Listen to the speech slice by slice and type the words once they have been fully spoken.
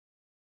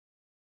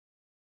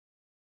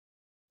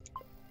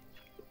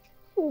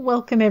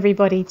Welcome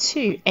everybody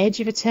to Edge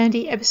of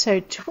Eternity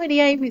episode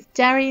 28 with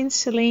Daryon,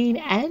 Selene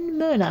and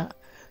Myrna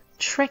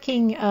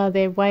trekking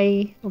their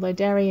way, although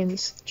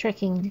Daryon's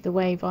trekking the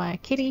way via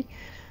Kitty,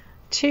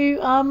 to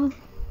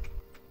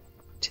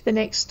the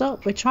next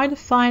stop. We're trying to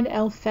find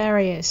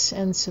Alpharius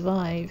and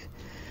survive.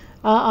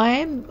 I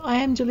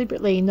am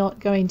deliberately not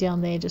going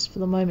down there just for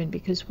the moment,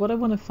 because what I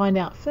want to find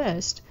out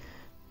first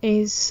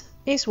is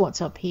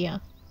what's up here.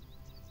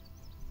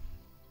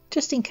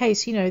 Just in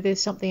case, you know,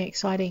 there's something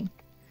exciting.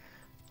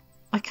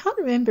 I can't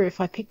remember if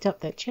I picked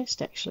up that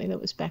chest actually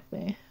that was back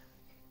there.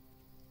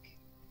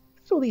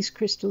 Look at all these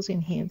crystals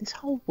in here. This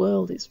whole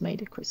world is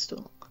made of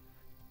crystal.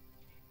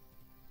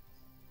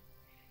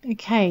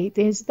 Okay,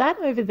 there's that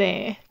over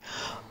there.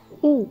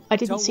 Oh, I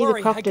didn't see the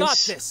Croctus. I got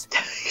this.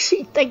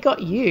 They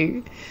got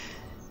you.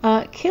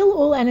 Kill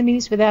all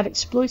enemies without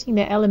exploiting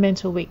their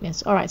elemental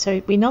weakness. Alright,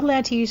 so we're not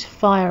allowed to use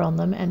fire on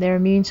them and they're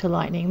immune to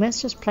lightning.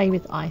 Let's just play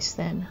with ice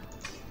then.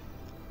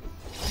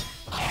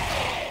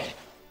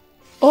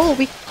 Or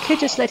we could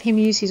just let him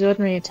use his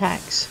ordinary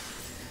attacks.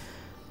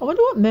 I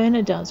wonder what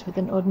Myrna does with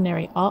an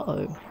ordinary...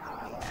 Uh-oh.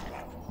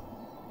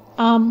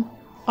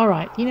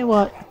 Alright, you know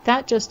what?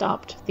 That just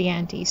upped the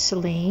ante.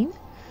 Selene,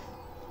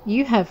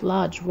 you have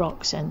large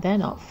rocks and they're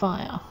not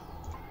fire.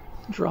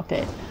 Drop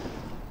it.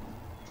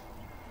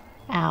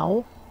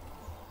 Ow.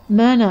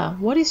 Myrna,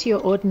 what is your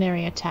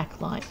ordinary attack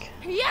like?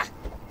 Yeah.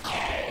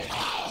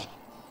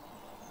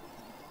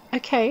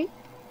 Okay.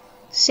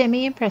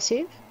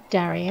 Semi-impressive.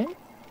 Daryon,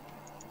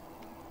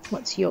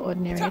 what's your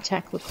ordinary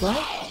attack look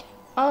like?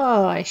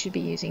 Oh, I should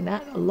be using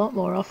that a lot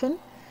more often.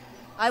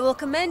 I will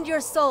commend your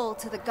soul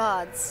to the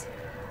gods.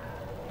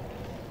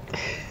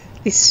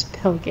 This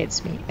spell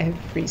gets me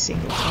every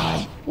single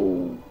time.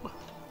 Ooh.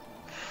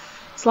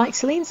 It's like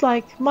Selene's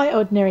like, my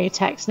ordinary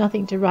attack's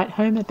nothing to write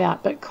home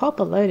about, but cop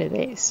a load of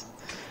this.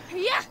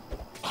 Yeah.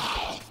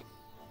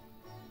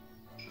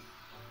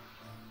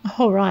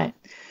 Alright.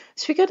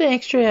 So we got an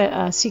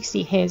extra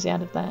 60 hairs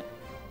out of that.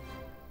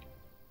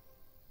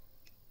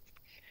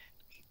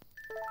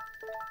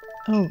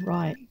 Oh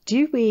right,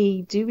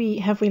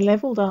 have we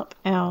leveled up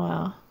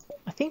our,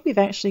 I think we've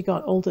actually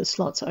got all the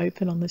slots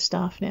open on the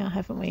staff now,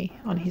 haven't we,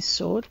 on his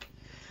sword?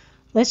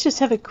 Let's just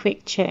have a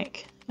quick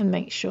check and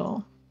make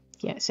sure.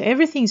 Yeah, so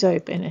everything's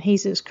open and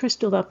he's as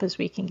crystalled up as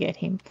we can get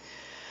him.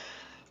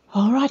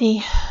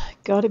 Alrighty,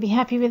 gotta be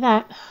happy with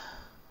that.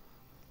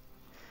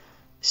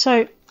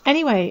 So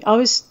anyway, I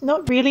was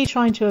not really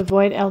trying to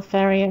avoid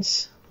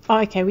Alpharius. Oh,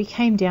 okay, we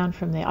came down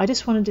from there. I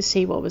just wanted to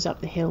see what was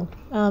up the hill.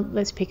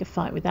 Let's pick a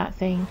fight with that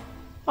thing.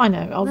 I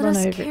know, I'll run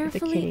over it with the kitty. Let us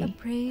carefully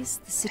appraise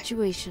the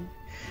situation.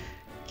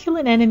 Kill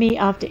an enemy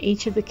after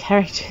each of the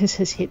characters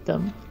has hit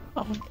them.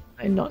 Oh,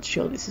 I'm not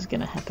sure this is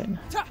going to happen.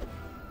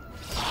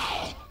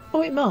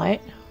 Oh, it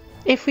might.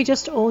 If we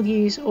just all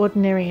use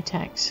ordinary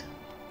attacks.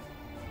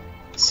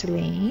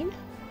 Selene.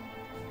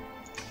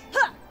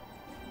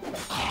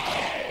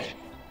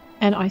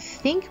 And I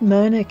think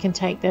Myrna can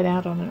take that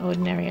out on an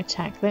ordinary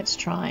attack. Let's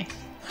try.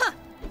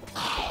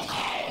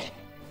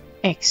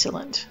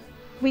 Excellent.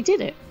 We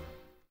did it.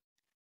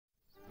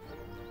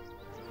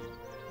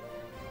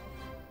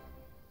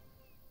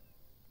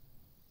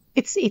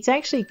 It's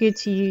actually good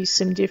to use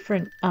some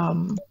different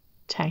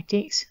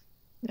tactics.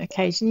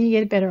 Occasionally you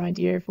get a better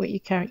idea of what your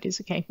characters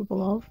are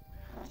capable of.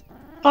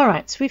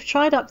 Alright, so we've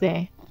tried up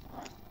there.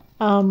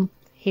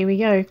 Here we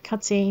go.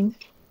 Cutscene.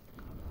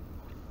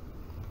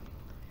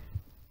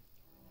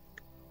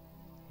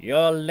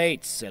 You're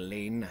late,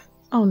 Selene.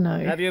 Oh no.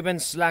 Have you been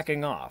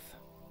slacking off?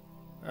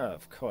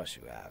 Of course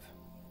you have.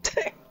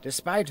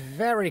 Despite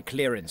very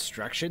clear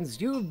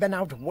instructions, you've been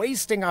out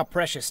wasting our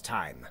precious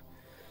time.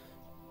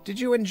 Did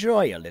you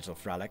enjoy your little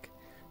frolic?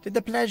 Did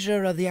the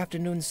pleasure of the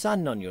afternoon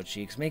sun on your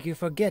cheeks make you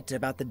forget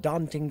about the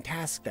daunting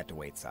task that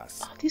awaits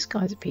us? Oh, this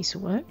guy's a piece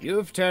of work.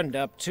 You've turned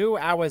up 2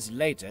 hours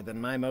later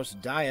than my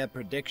most dire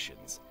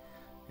predictions,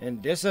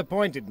 and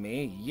disappointed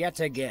me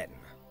yet again.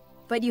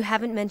 But you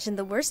haven't mentioned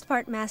the worst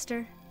part,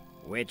 Master.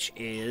 Which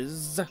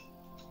is?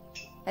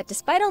 That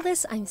despite all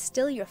this, I'm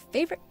still your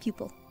favorite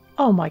pupil.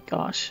 Oh my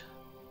gosh.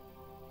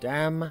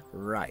 Damn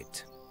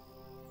right.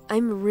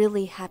 I'm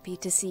really happy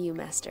to see you,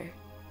 Master.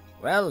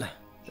 Well,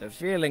 the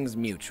feeling's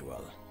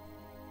mutual.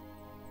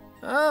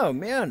 Oh,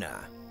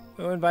 Myrna.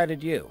 Who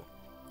invited you?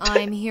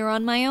 I'm here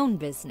on my own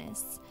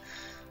business.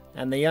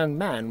 And the young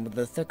man with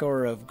the thick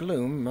aura of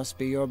gloom must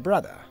be your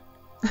brother.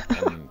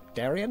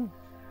 Daryon?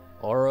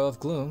 Aura of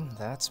gloom,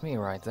 that's me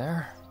right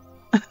there.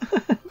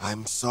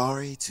 I'm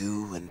sorry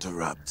to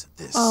interrupt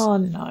this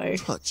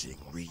touching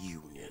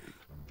reunion,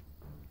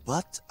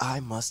 but I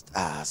must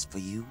ask for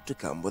you to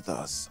come with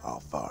us,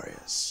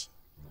 Alpharius.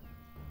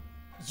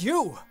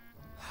 You!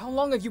 How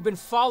long have you been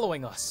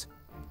following us?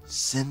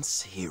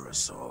 Since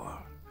Herosaur.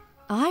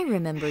 I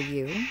remember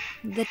you,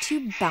 the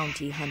 2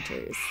 bounty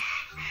hunters.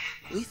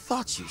 We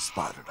thought you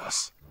spotted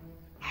us,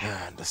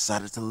 and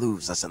decided to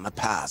lose us in the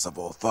pass of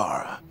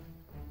Alphara.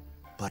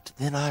 But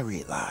then I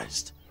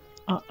realized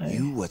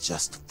you were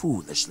just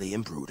foolishly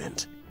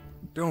imprudent.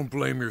 Don't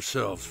blame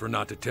yourselves for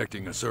not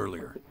detecting us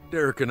earlier.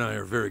 Derek and I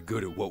are very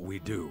good at what we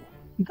do.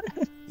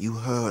 You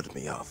heard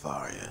me,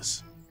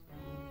 Alpharius.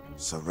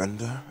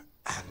 Surrender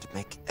and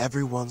make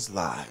everyone's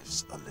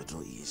lives a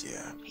little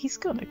easier. He's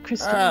got a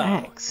crystal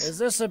axe. Is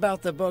this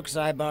about the books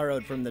I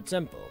borrowed from the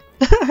temple?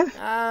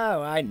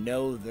 Oh, I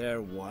know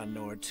they're 1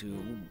 or 2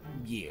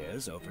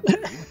 years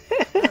overdue,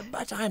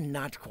 but I'm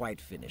not quite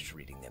finished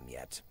reading them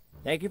yet.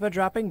 Thank you for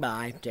dropping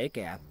by. Take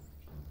care.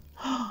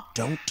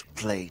 Don't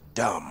play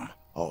dumb,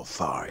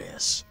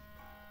 Alpharius.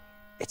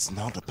 It's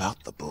not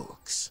about the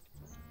books.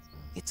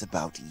 It's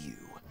about you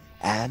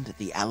and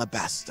the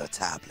alabaster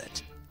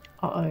tablet.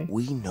 Uh-oh.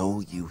 We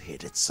know you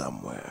hid it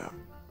somewhere.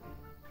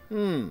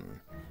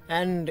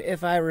 And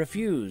if I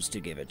refuse to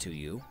give it to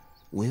you?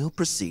 We'll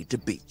proceed to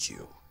beat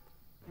you.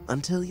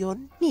 Until you're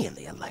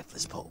nearly a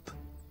lifeless pope.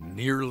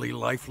 Nearly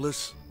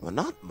lifeless? We're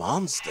not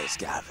monsters,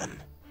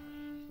 Gavin.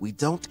 We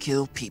don't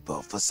kill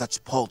people for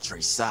such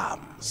paltry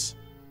sums.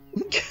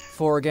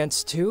 4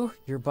 against 2?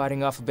 You're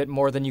biting off a bit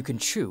more than you can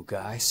chew,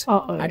 guys.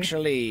 Uh-oh.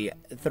 Actually,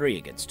 3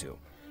 against 2.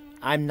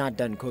 I'm not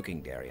done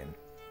cooking, Daryon.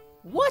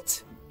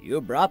 What? You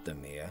brought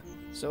them here,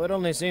 so it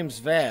only seems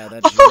fair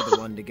that you're the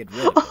one to get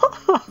rid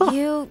of them.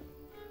 You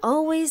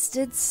always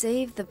did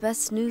save the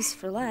best news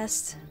for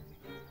last.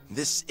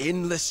 This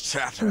endless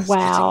chatter is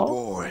Wow. getting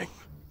boring.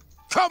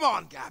 Come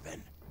on,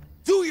 Gavin.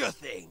 Do your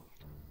thing.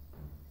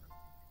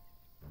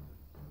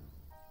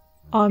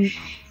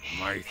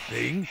 My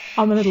thing?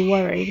 I'm a little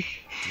worried.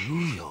 Do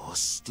your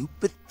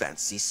stupid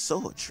fancy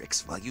sword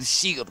tricks while you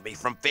shield me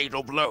from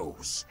fatal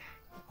blows.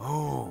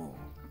 Oh,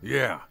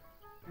 yeah.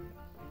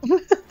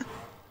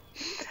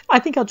 I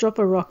think I'll drop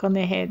a rock on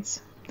their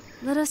heads.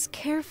 Let us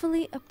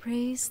carefully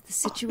appraise the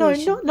No,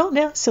 situation. not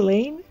now,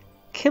 Selene.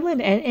 Kill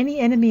any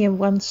enemy in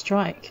 1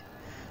 strike.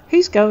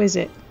 Whose go is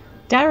it?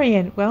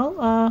 Daryon.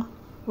 Well,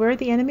 where are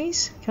the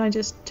enemies? Can I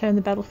just turn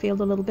the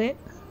battlefield a little bit?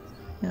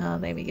 Oh,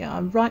 there we go.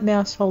 Right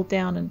mouse, hold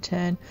down and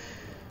turn.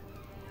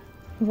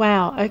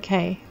 Wow,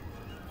 okay.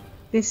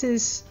 This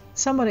is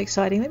somewhat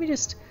exciting. Let me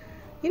just...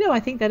 I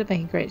think that'd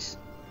make a great...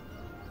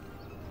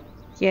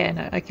 Yeah,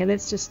 no, okay,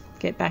 let's just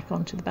get back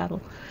onto the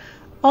battle.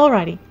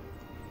 Alrighty.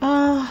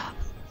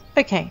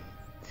 Okay.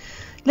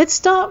 Let's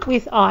start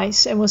with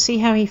ice and we'll see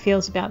how he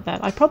feels about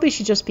that. I probably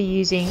should just be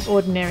using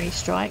ordinary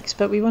strikes,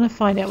 but we want to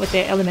find out what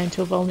their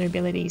elemental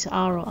vulnerabilities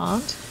are or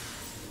aren't.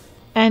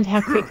 And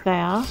how quick they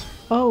are.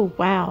 Oh,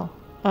 wow.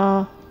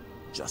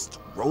 Just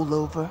roll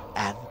over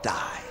and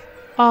die.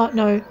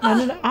 No.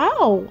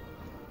 Ow!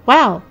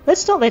 Wow,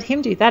 let's not let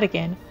him do that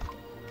again.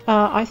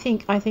 I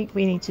think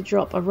we need to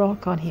drop a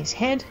rock on his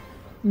head.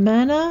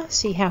 Myrna,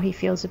 see how he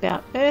feels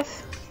about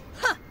earth.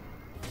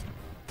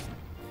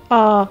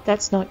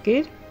 That's not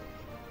good.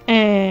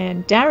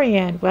 And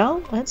Daryon,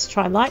 well, let's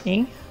try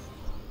lightning.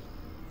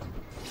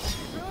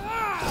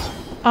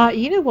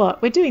 You know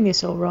what? We're doing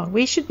this all wrong.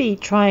 We should be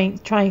trying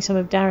some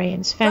of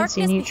Daryon's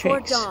fancy new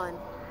tricks. Dawn.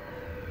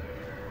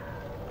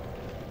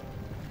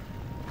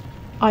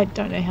 I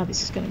don't know how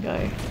this is going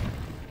to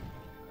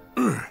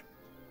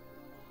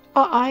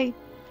go.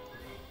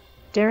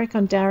 Derek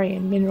on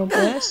Daryon, mineral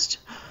burst.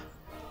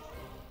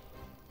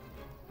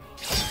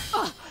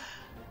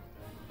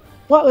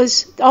 What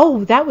was...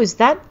 Oh, that was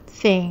that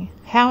thing.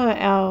 How are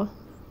our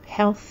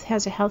health...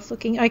 How's our health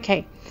looking?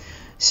 Okay.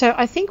 So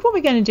I think what we're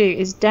going to do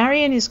is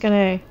Daryon is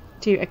going to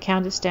do a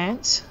counter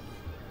stance.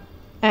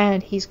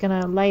 And he's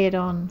going to lay it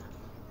on...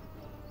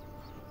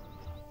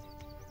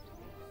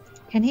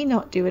 Can he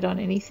not do it on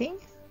anything?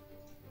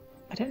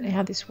 I don't know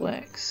how this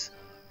works.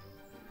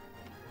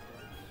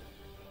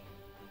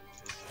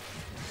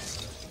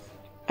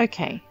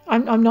 Okay.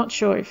 I'm not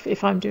sure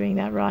if I'm doing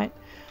that right.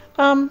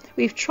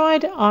 We've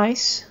tried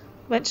ice.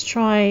 Let's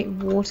try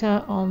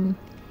water on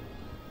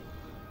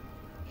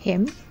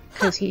him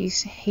because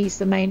he's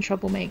the main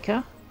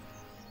troublemaker.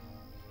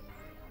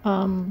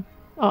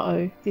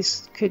 Uh-oh,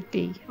 this could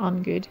be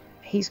ungood.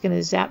 He's going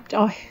to zap...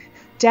 Oh,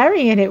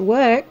 Daryon, it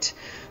worked.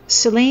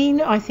 Selene,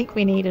 I think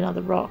we need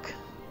another rock.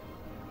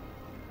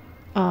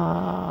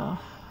 On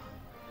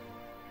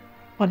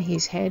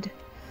his head.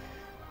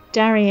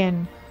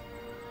 Daryon.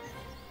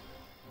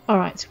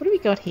 Alright, so what do we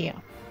got here?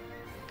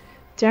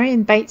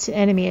 Daryon baits an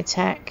enemy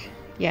attack.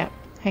 Yeah,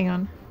 hang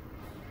on.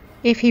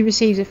 If he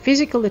receives a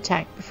physical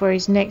attack before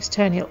his next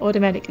turn, he'll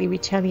automatically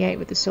retaliate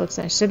with the sword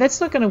slash. So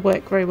that's not going to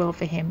work very well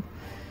for him.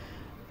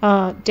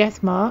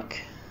 Death mark.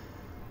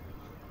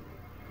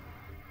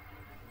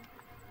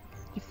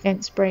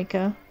 Defense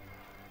breaker.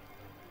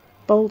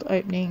 Bold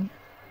opening.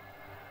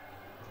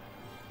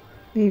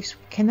 Moves.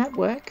 Can that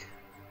work?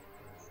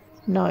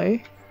 No.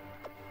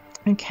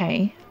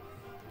 Okay.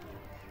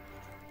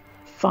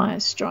 Fire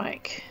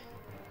strike.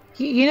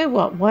 You know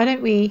what? Why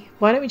don't we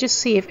just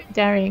see if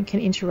Daryon can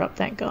interrupt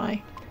that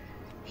guy?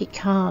 He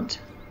can't.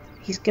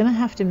 He's gonna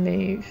have to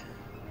move.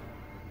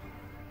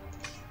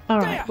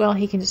 Alright, well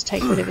he can just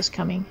take whatever's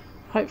coming.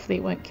 Hopefully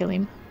it won't kill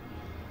him.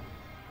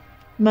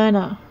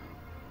 Myrna.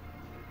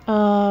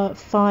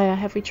 Fire.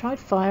 Have we tried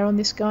fire on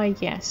this guy?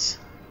 Yes.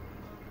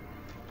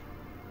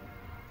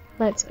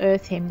 Let's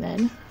earth him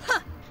then.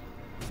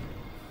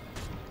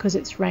 Because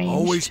it's ranged.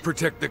 Always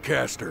protect the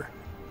caster.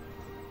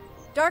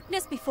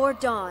 Darkness before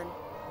dawn.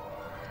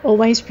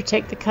 Always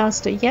protect the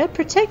caster. Yeah,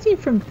 protect him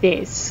from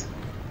this.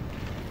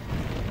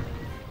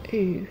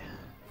 Ooh.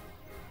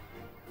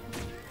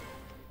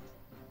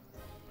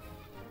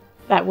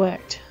 That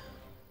worked.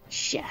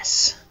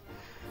 Yes.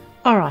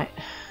 Alright,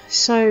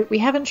 so we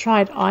haven't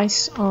tried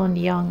ice on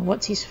young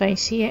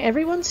what's-his-face here.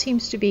 Everyone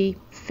seems to be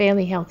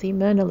fairly healthy.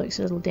 Myrna looks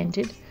a little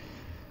dented.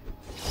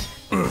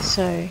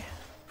 So...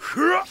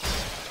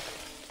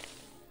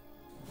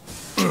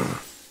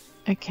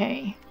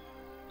 okay.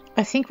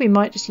 I think we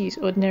might just use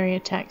ordinary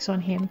attacks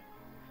on him.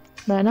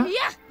 Myrna?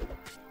 Yeah.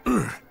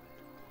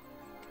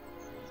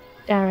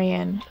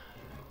 Daryon.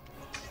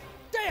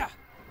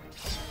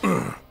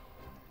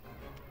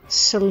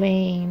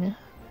 Selene.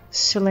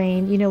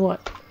 Selene, you know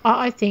what?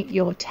 I think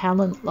your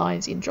talent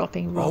lies in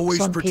dropping rocks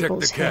Always on protect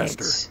people's the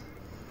caster. heads.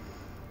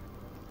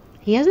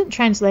 He hasn't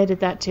translated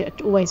that to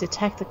always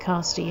attack the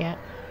caster yet.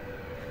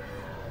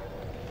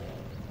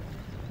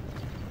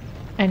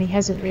 And he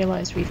hasn't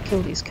realised we've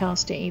killed his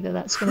caster either.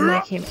 That's going to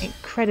make him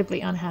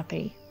incredibly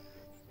unhappy.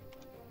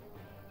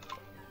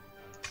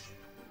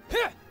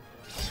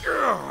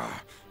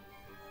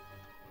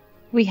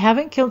 We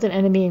haven't killed an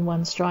enemy in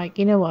one strike.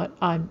 You know what?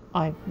 I'm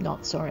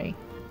not sorry.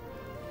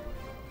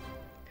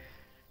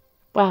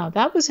 Wow,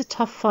 that was a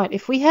tough fight.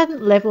 If we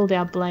hadn't leveled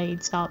our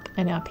blades up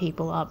and our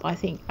people up, I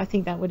think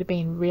that would have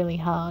been really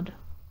hard.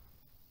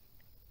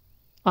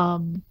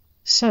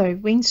 So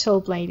Winged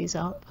Soul Blade is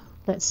up.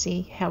 Let's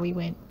see how we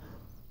went.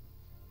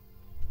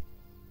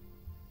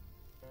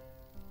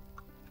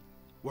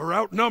 We're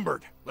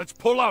outnumbered. Let's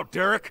pull out,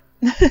 Derek.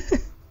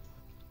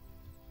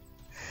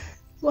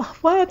 Well,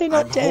 why are they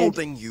not I'm dead?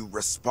 holding you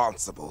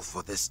responsible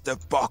for this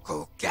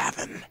debacle,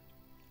 Gavin.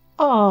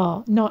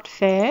 Oh, not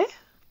fair.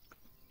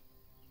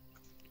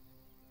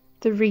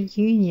 The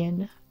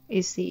reunion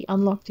is the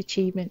unlocked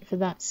achievement for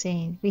that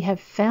scene. We have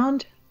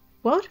found...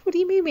 What? What do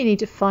you mean we need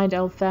to find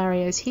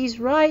Alpharius? He's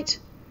right.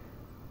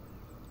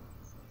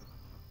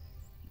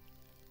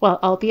 Well,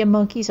 I'll be a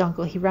monkey's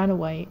uncle. He ran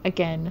away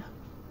again.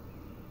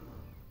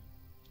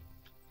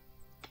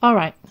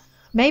 Alright.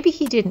 Maybe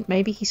he didn't.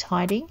 Maybe he's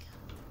hiding.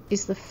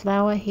 Is the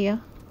flower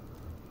here?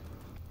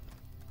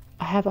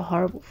 I have a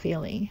horrible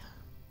feeling.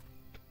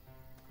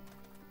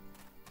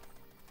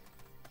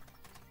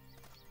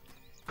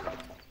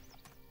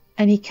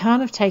 And he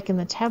can't have taken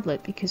the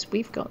tablet because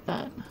we've got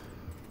that.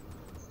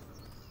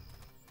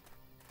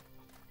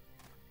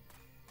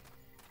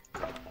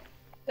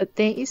 But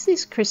there is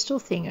this crystal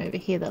thing over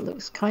here that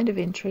looks kind of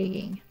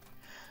intriguing.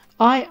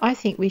 I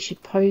think we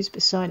should pose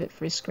beside it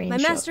for a screenshot. My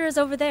master is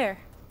over there.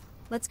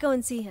 Let's go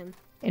and see him.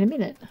 In a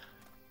minute.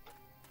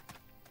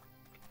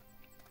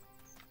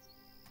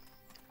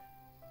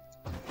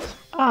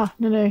 Ah,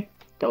 no.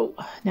 Oh,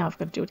 now I've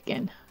got to do it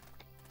again.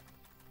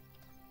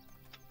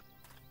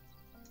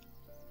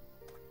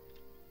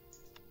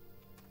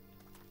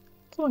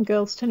 Come on,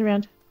 girls, turn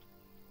around.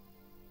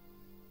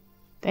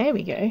 There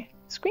we go.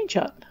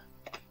 Screenshot.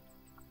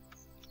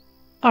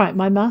 Alright,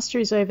 my master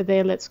is over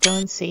there. Let's go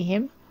and see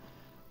him.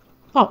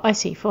 Oh, I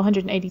see.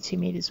 482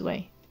 meters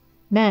away.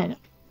 Man,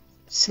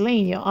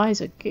 Selene, your eyes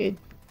are good.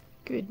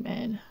 Good,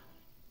 man.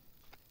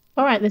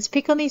 Alright, let's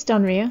pick on these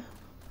Donria.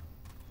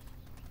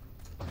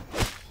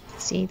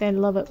 See, they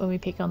love it when we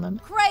pick on them.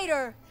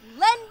 Crater,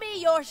 lend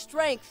me your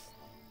strength.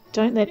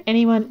 Don't let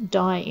anyone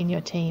die in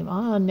your team.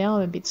 Ah, now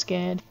I'm a bit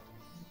scared.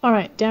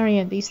 Alright,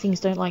 Daryon, these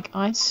things don't like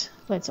ice.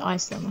 Let's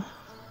ice them.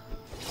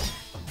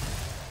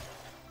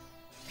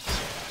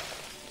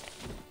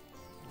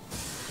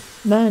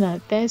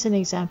 Myrna, there's an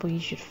example you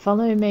should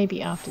follow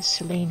maybe after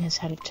Selene has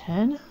had a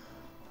turn.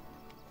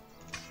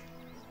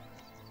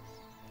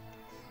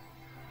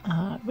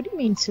 What do you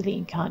mean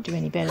Selene can't do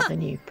any better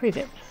than you? Prove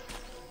it.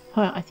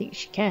 Oh, I think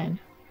she can.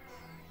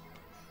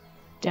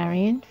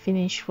 Daryon,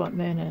 finish what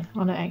Myrna...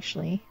 Oh no,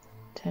 actually.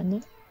 Turn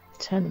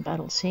the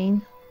battle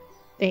scene.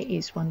 There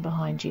is one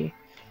behind you.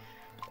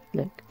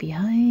 Look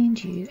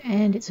behind you,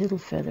 and it's a little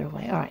further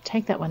away. Alright,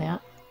 take that one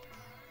out.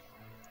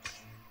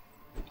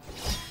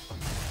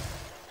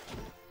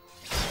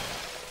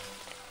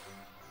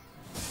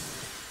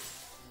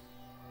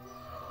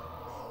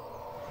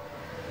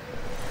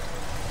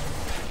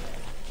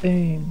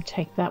 Boom,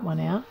 take that one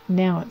out.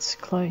 Now it's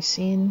close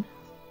in.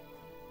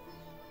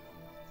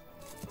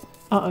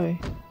 Uh-oh.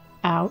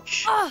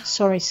 Ouch.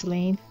 Sorry,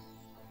 Selene.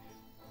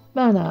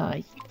 Myrna,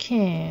 you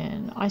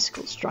can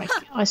icicle strike.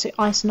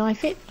 Ice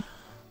knife it.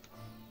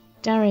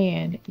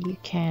 Daryon, you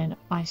can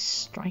ice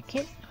strike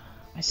it.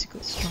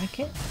 Icicle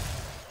strike it.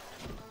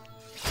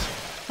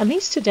 At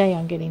least today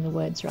I'm getting the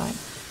words right.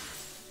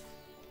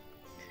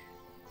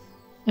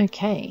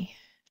 Okay.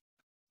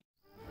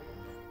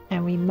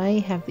 And we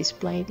may have this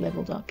blade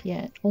leveled up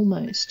yet.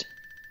 Almost.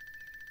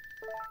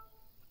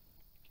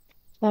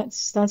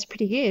 That's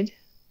pretty good.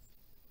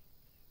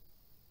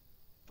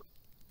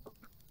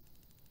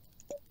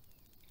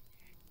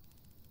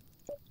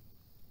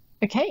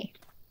 Okay.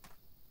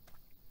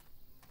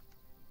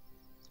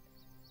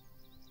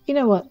 You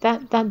know what?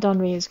 That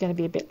Donry is going to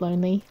be a bit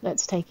lonely.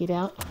 Let's take it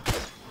out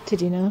to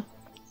dinner.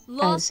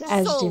 Lost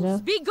as souls, dinner.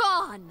 be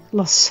gone!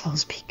 Lost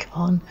souls be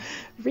gone.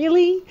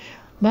 Really?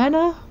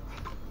 Myrna?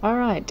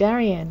 Alright,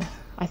 Daryon.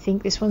 I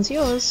think this one's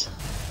yours.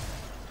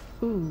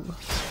 Ooh.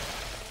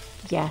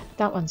 Yeah,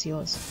 that one's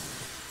yours.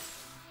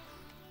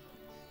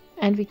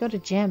 And we got a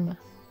gem.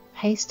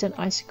 Haste and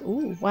icicle.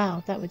 Ooh,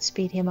 wow, that would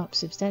speed him up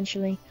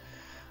substantially.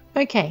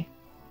 Okay,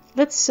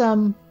 let's,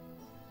 Oh,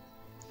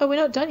 we're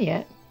not done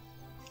yet.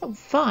 Oh,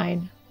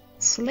 fine.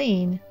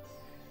 Selene.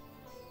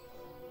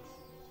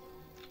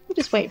 We'll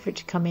just wait for it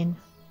to come in.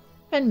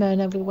 And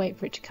Myrna will wait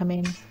for it to come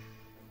in.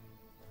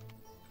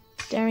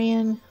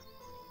 Daryon.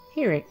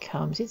 Here it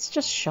comes. It's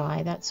just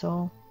shy, that's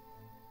all.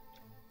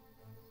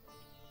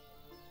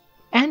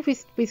 And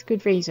with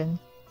good reason.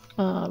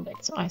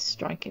 Let's ice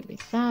strike it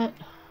with that.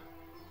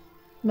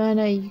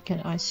 Myrna, you can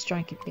ice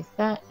strike it with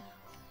that.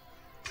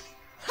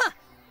 Huh.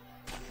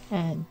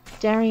 And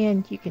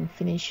Daryon, you can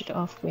finish it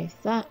off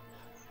with that.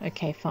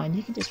 Okay, fine.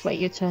 You can just wait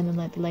your turn and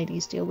let the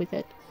ladies deal with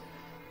it.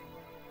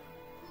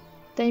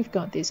 They've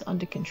got this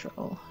under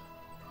control.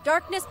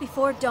 Darkness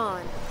before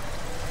dawn.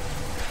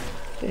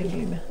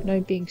 Boom.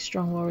 No big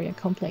strong warrior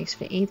complex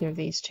for either of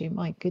these two.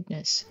 My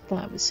goodness,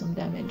 that was some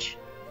damage.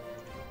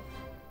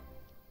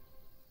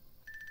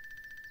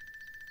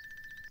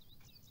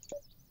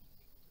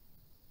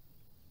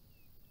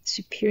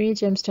 Superior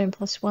gemstone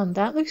 +1.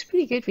 That looks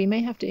pretty good. We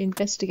may have to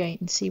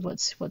investigate and see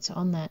what's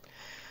on that.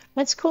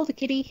 Let's call the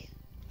kitty.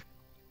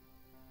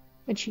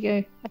 Where'd she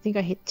go? I think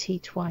I hit T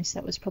twice.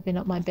 That was probably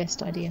not my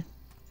best idea.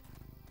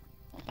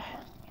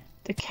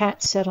 The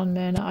cat sat on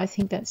Myrna. I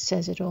think that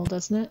says it all,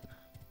 doesn't it?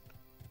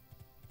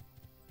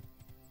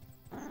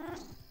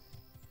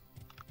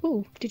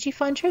 Oh, did you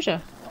find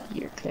treasure?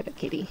 You're a clever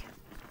kitty.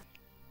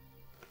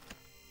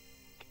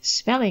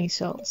 Smelling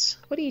salts.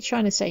 What are you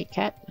trying to say,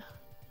 cat?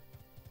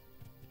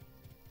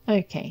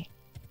 Okay.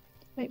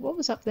 Wait, what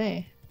was up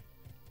there?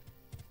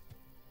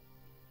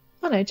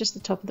 Oh no, just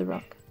the top of the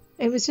rock.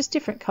 It was just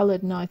different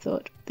coloured and I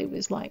thought it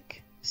was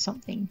like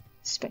something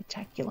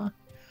spectacular.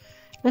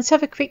 Let's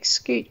have a quick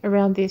scoot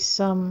around this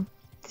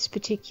this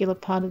particular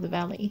part of the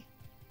valley.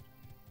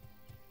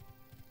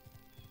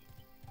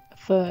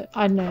 For,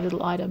 I don't know,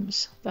 little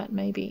items that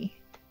maybe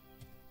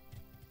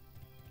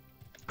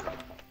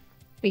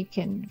we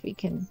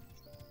can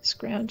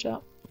scrounge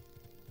up.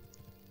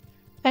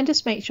 And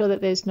just make sure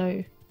that there's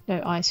no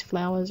ice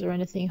flowers or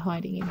anything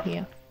hiding in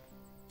here.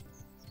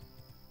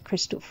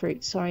 Crystal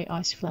fruit, sorry,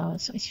 ice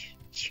flowers.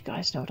 You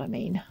guys know what I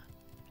mean.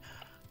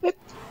 Whoop.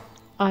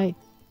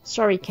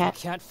 Sorry, cat.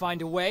 Can't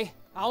find a way?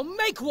 I'll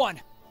make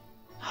one!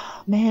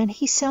 Oh, man,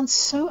 he sounds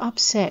so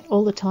upset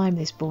all the time,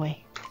 this boy.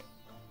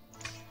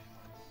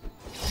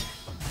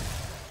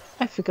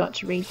 I forgot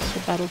to read what the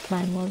battle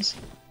plan was.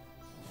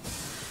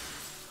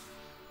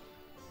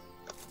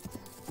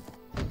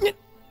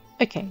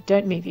 Okay,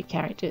 don't move your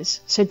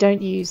characters. So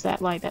don't use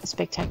that like that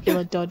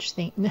spectacular dodge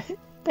thing.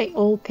 They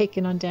all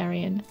picking on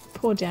Daryon.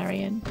 Poor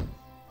Daryon.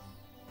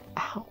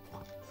 Ow.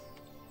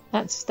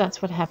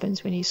 That's what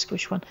happens when you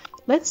squish one.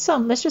 Let's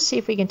just see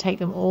if we can take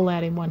them all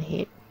out in one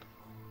hit.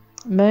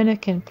 Myrna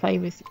can play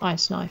with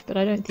ice knife, but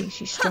I don't think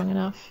she's strong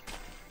enough.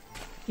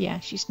 Yeah,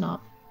 she's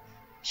not.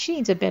 She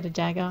needs a better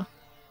dagger.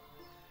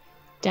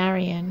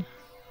 Daryon.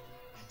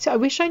 So I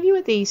wish I knew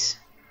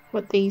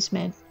what these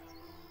meant.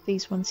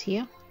 These ones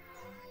here.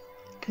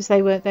 Because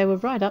they were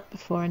right up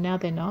before and now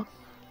they're not.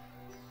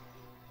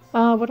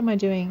 What am I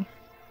doing?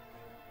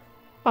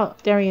 Oh,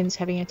 Daryon's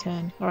having a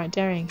turn. Alright,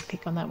 Daryon can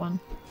pick on that one.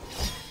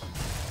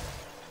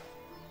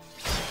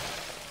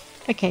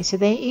 Okay, so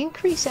they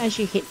increase as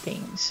you hit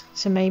things.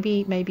 So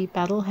maybe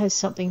battle has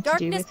something to do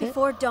with it. Darkness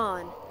before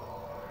dawn.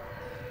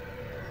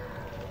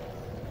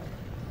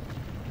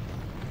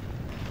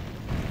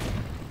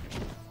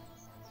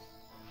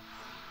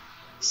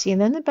 See,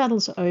 and then the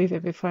battle's over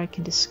before I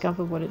can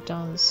discover what it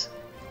does.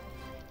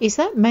 Is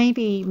that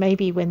maybe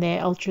when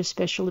their ultra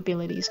special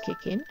abilities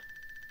kick in?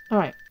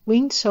 Alright,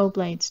 Winged Soul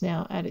Blade's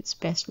now at its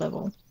best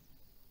level.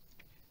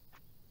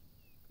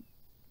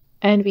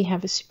 And we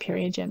have a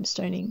superior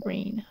gemstone in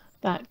green.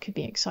 That could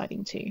be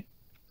exciting too.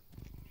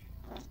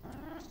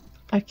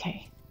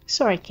 Okay.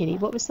 Sorry, kitty,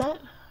 what was that?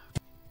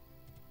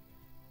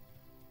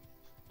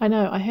 I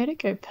know, I heard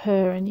it go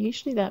purr, and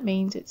usually that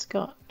means it's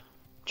got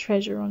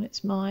treasure on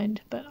its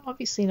mind, but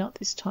obviously not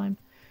this time.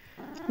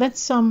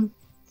 Let's, oh,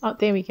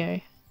 there we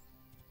go.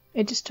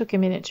 It just took a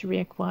minute to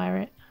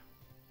reacquire it.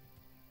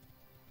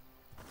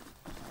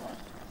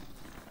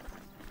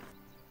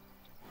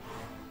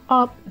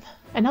 Oh,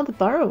 another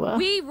burrower.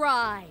 We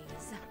rise,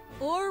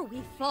 or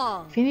we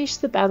fall. Finish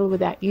the battle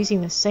without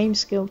using the same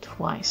skill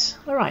twice.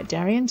 Alright,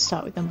 Daryon,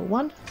 start with number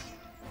 1.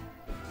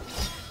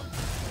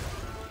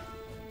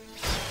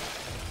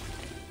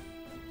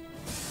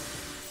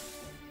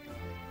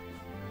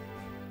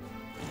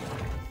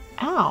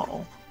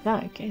 Ow!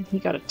 Okay, he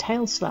got a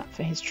tail slap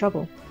for his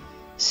trouble.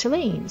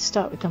 Selene,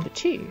 start with number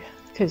 2,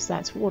 because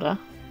that's water,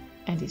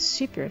 and is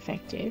super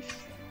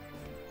effective.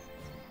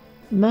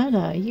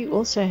 Myrna, you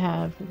also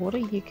have water,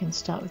 you can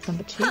start with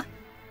number 2.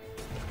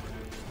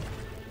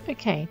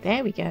 Okay,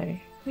 there we go.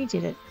 We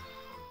did it.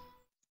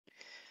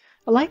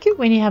 I like it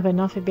when you have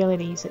enough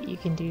abilities that you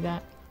can do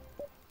that.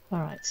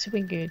 Alright, so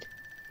we're good.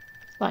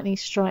 Lightning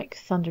Strike,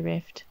 Thunder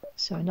Rift.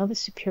 So another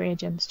superior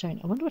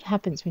gemstone. I wonder what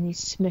happens when you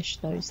smush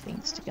those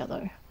things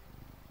together.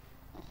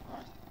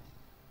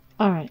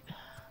 Alright.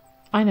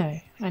 I know.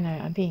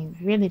 I'm being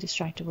really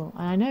distractible.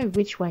 And I know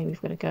which way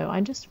we've got to go.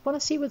 I just want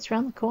to see what's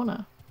around the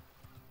corner.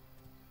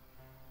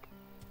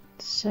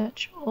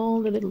 Search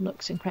all the little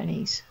nooks and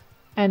crannies.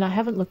 And I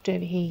haven't looked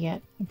over here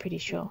yet, I'm pretty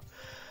sure.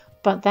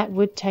 But that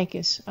would take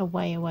us a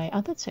way away.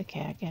 Oh, that's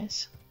okay, I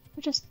guess.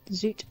 We'll just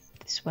zoot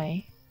this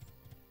way.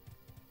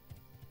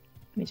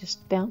 Let me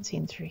just bounce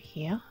in through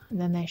here.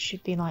 And then there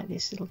should be like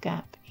this little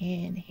gap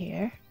in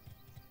here.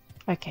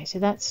 Okay, so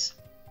that's...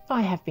 Oh,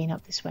 I have been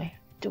up this way.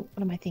 What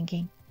am I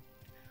thinking?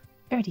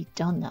 I've already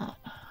done that.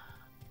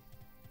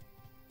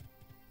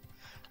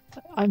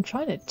 I'm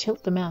trying to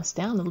tilt the mouse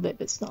down a little bit,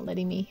 but it's not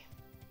letting me.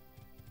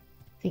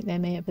 I think they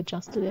may have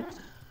adjusted it.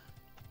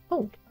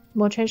 Oh,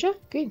 more treasure?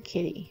 Good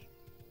kitty.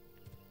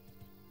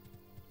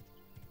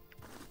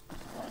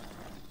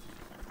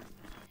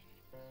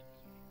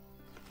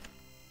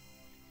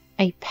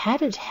 A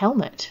padded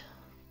helmet.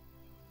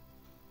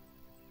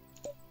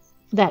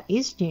 That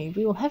is new.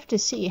 We will have to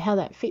see how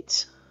that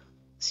fits.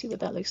 See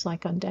what that looks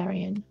like on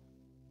Daryon.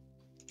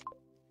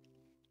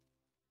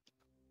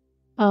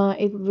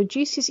 It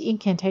reduces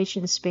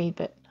incantation speed,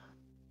 but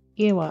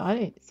you know what? I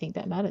don't think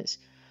that matters.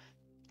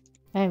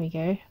 There we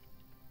go.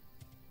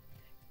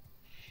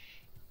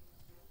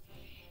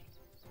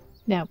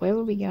 Now, where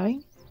were we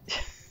going?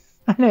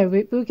 I know,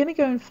 we were going to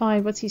go and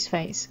find... What's his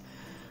face?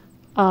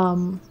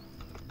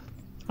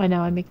 I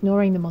know, I'm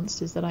ignoring the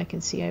monsters that I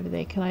can see over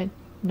there. Can I...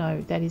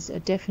 No, that is a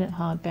definite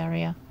hard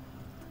barrier.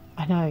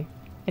 I know.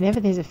 Whenever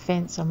there's a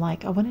fence, I'm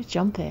like, I want to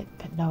jump it,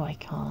 but no, I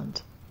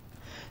can't.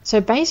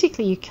 So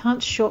basically, you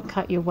can't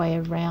shortcut your way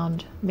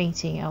around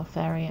meeting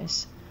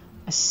Alpharius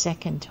a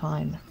second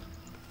time.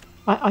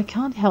 I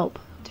can't help.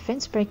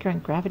 Defense Breaker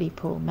and Gravity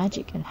Pull,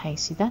 Magic and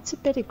Haste. See, that's a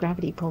better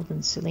Gravity Pull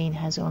than Selene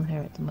has on her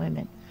at the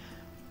moment.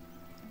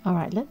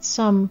 Alright, let's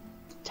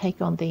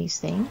take on these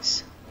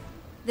things.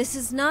 This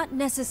is not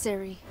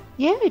necessary.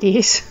 Yeah, it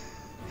is.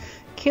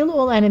 Kill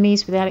all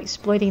enemies without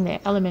exploiting their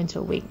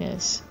elemental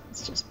weakness.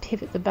 Let's just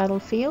pivot the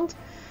battlefield.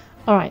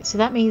 Alright, so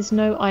that means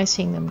no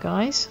icing them,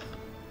 guys.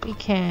 We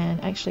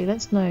can... Actually,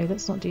 let's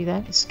not do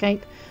that.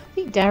 Escape. I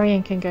think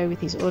Daryon can go with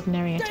his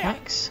ordinary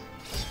attacks.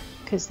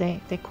 Because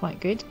they're quite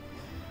good.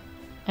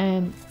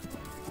 And...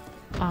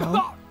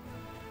 Ow.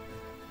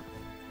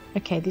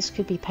 Okay, this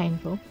could be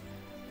painful.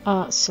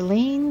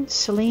 Selene,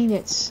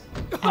 it's...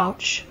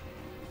 Ouch.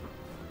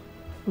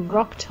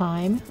 Rock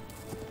time.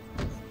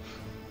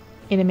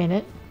 In a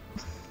minute.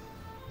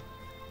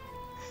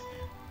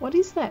 What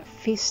is that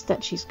fist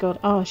that she's got?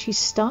 Oh, she's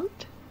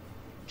stunned?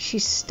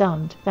 She's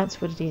stunned.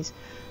 That's what it is.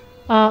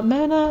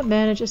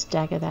 Myrna, just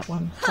dagger that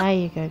one. There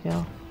you go,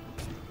 girl.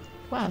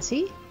 Wow,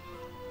 see?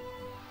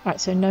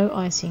 Alright, so no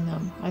icing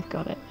them. I've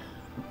got it.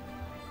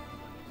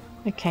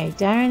 Okay,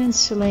 Daryon and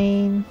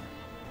Selene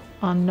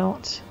are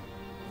not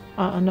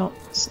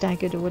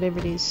staggered or whatever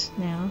it is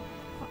now.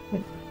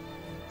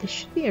 There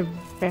should be a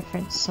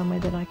reference somewhere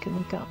that I can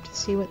look up to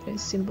see what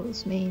those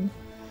symbols mean.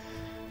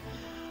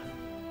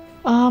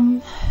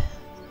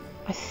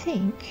 I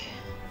think...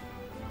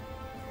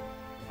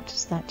 What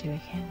does that do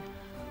again?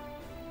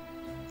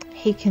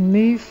 He can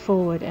move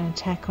forward and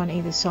attack on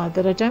either side,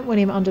 but I don't want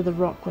him under the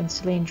rock when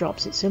Selene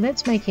drops it, so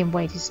let's make him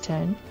wait his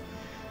turn.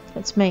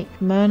 Let's make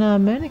Myrna...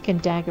 Myrna can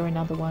dagger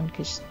another one,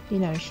 because, you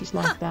know, she's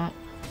like that.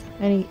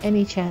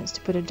 Any chance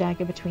to put a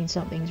dagger between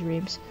something's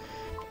ribs.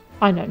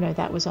 I don't know,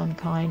 that was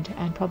unkind,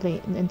 and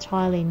probably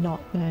entirely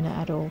not Myrna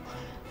at all.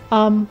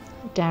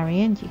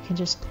 Daryon, you can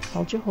just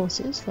hold your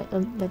horses. Let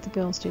the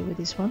girls deal with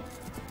this one.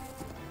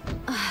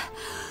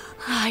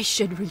 I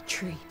should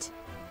retreat.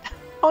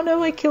 Oh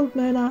no, I killed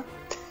Myrna.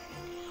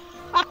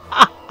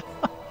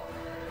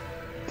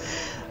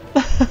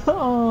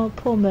 Oh,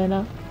 poor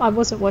Myrna. I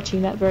wasn't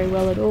watching that very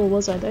well at all,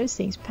 was I? Those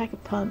things pack a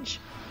punch.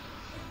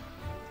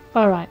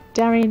 Alright,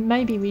 Daryon,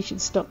 maybe we should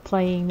stop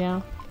playing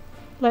now.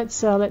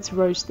 Let's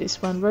roast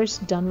this one.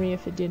 Roast Dunria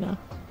for dinner.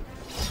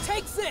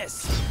 Take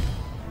this!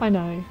 I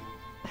know.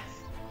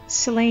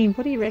 Selene,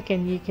 what do you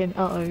reckon you can...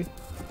 Uh-oh.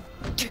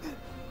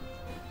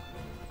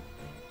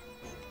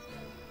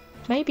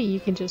 Maybe you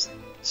can just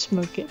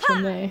smoke it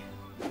from there.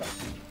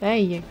 There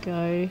you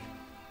go.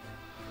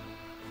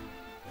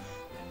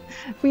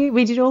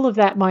 We did all of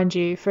that, mind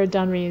you, for a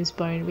Dunria's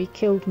bone. We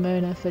killed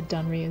Myrna for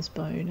Dunria's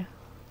bone.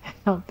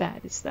 How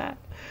bad is that?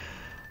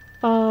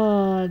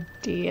 Oh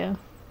dear.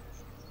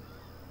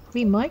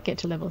 We might get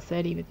to level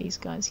 30 with these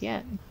guys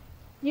yet.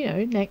 You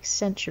know, next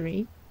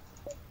century.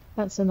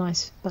 That's a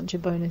nice bunch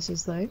of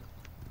bonuses though.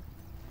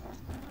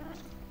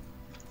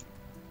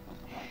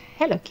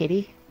 Hello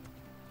kitty.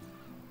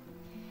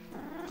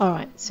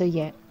 Alright, so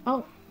yeah.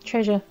 Oh,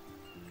 treasure.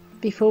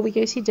 Before we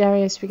go see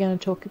Darius, we're going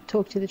to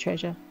talk to the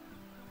treasure.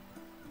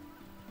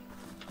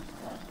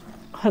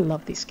 I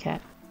love this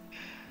cat.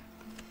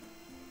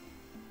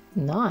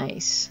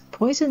 Nice.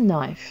 Poison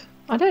knife.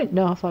 I don't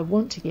know if I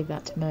want to give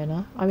that to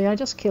Myrna. I mean, I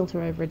just killed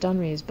her over a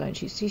Dunria's bone.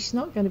 She's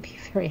not going to be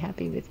very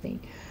happy with me.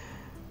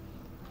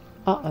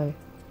 Uh-oh.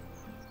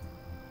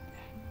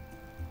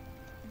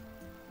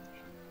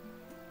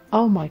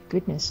 Oh my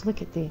goodness,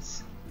 look at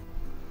this.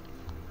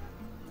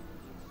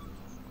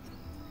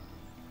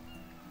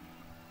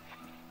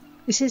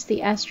 This is the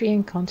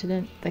Astrian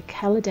continent, the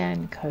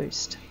Caladan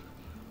coast.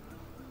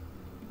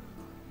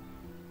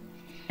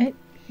 It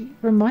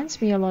reminds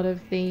me a lot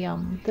of the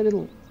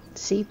little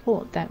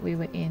seaport that we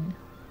were in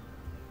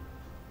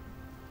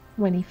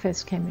when he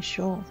first came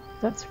ashore.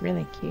 That's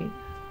really cute.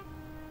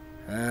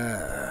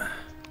 Ah,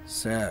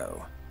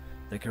 so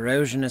the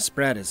corrosion has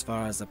spread as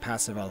far as the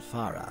pass of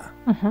Alphara.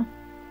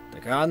 The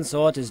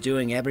consort is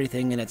doing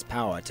everything in its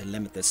power to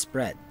limit the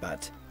spread,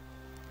 but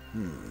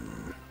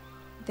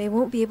They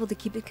won't be able to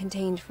keep it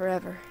contained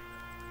forever.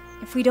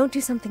 If we don't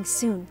do something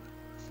soon,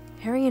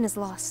 Daryon is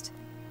lost.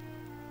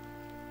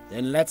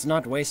 Then let's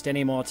not waste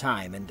any more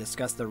time and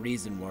discuss the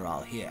reason we're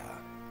all here.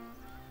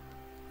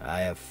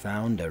 I have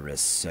found a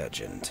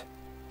resurgent.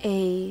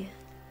 A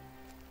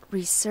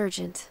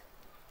resurgent.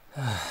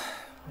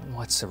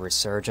 What's a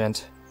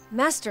resurgent?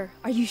 Master,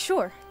 are you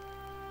sure?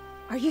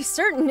 Are you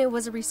certain it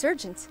was a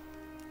resurgence?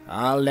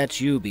 I'll let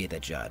you be the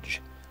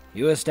judge.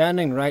 You were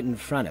standing right in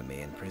front of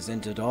me and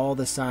presented all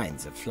the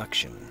signs of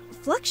fluxion.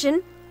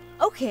 Fluxion?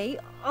 Okay,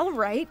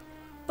 alright.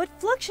 But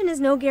fluxion is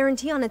no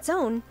guarantee on its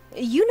own.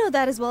 You know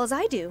that as well as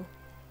I do.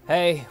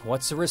 Hey,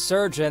 what's a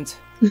resurgent?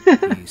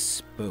 He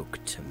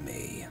spoke to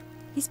me.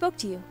 He spoke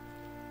to you.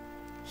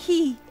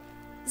 He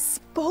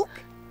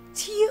spoke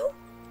to you?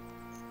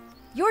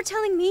 You're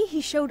telling me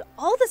he showed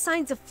all the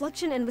signs of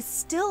fluxion and was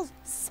still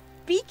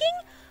speaking?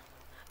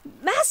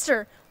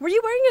 Master, were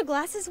you wearing your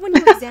glasses when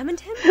you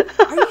examined him?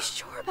 Are you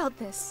sure about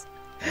this?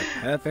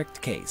 A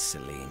perfect case,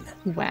 Selene.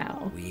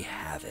 Wow. We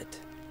have it.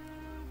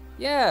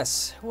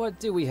 Yes, what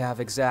do we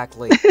have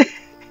exactly?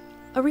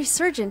 A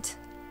resurgent.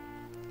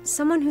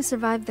 Someone who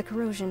survived the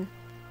corrosion.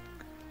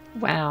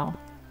 Wow.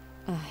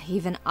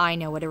 Even I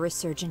know what a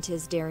resurgent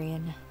is,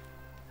 Daryon.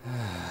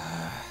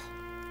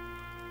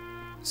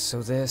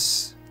 So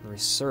this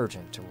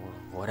resurgent,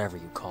 or whatever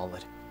you call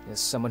it, is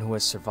someone who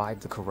has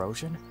survived the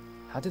corrosion?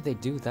 How did they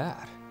do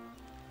that?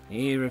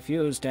 He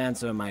refused to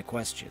answer my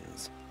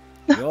questions.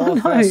 Your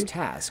first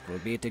task will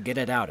be to get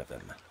it out of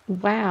him.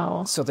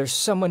 Wow. So there's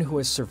someone who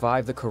has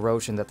survived the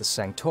corrosion that the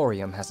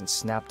Sanctorium hasn't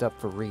snapped up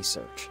for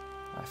research.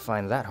 I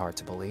find that hard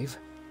to believe.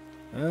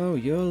 Oh,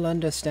 you'll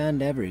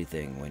understand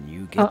everything when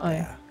you get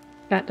there.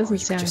 That doesn't Or you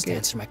could sound just good.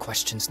 answer my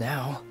questions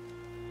now.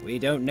 We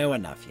don't know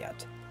enough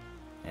yet.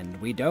 And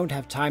we don't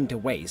have time to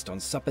waste on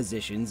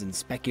suppositions and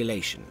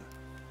speculation.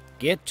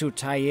 Get to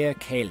Tyre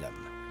Kalem,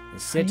 the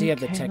city of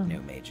the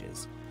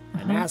Technomages,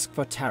 and ask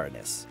for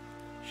Taranis.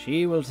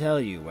 She will tell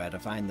you where to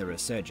find the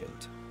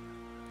resurgent.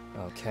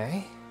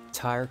 Okay.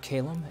 Tyre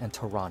Kalem and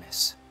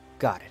Taranis.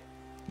 Got it.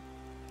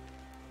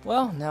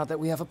 Well, now that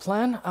we have a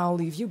plan, I'll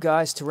leave you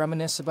guys to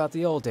reminisce about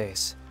the old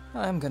days.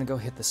 I'm gonna go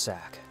hit the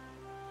sack.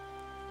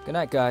 Good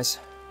night, guys.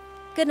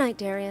 Good night,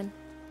 Daryon.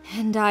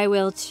 And I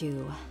will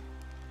too.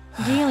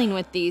 Dealing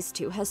with these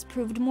two has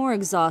proved more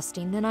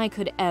exhausting than I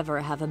could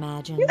ever have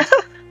imagined.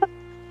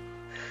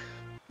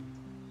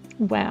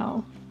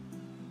 Wow.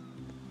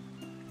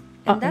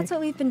 And that's what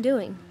we've been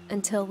doing,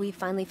 until we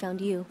finally found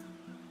you.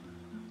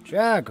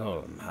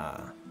 Jagholm,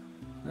 huh?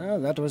 Well,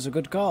 that was a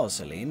good call,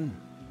 Selene.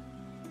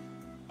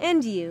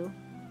 And you.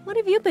 What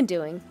have you been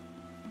doing?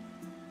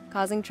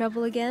 Causing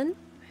trouble again?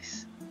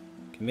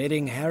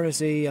 Committing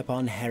heresy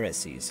upon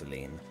heresy,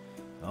 Selene.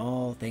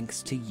 All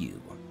thanks to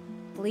you.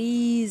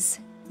 Please.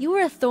 You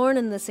were a thorn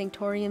in the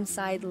Sanctorium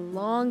side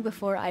long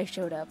before I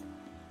showed up.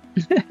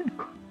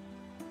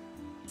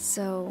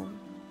 So,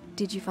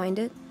 did you find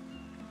it?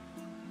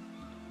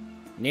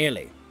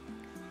 Nearly.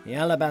 The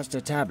alabaster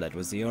tablet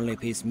was the only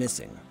piece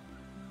missing.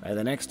 By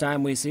the next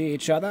time we see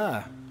each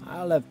other,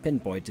 I'll have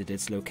pinpointed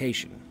its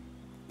location.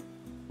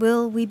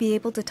 Will we be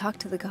able to talk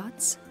to the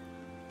gods?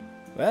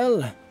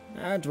 Well,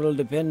 that will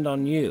depend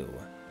on you.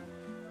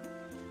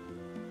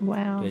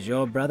 Wow. Does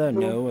your brother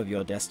know of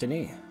your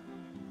destiny?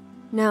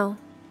 No.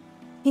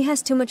 He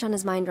has too much on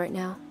his mind right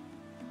now.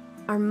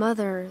 Our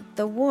mother,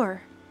 the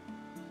war.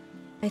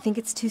 I think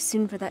it's too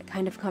soon for that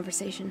kind of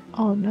conversation.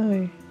 Oh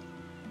no.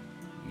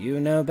 You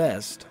know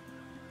best.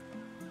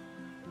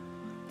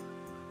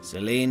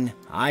 Selene,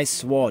 I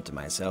swore to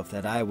myself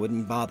that I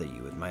wouldn't bother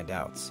you with my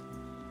doubts.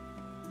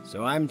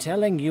 So I'm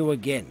telling you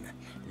again,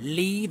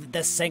 leave the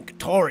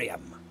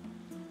Sanctorium.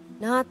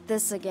 Not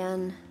this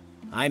again.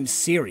 I'm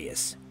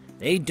serious.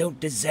 They don't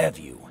deserve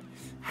you.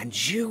 And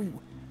you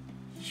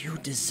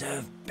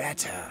deserve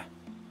better.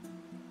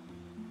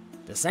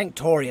 The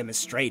Sanctorium has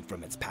strayed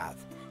from its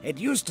path. It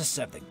used to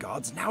serve the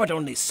gods, now it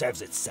only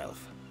serves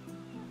itself.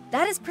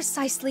 That is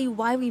precisely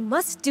why we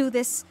must do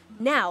this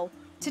now,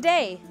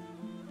 today.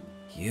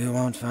 You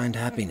won't find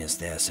happiness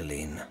there,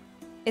 Selene.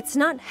 It's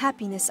not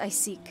happiness I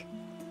seek.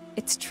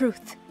 It's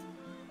truth.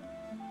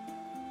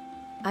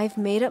 I've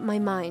made up my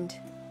mind.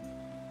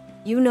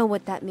 You know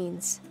what that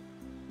means.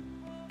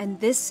 And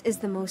this is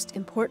the most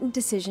important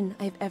decision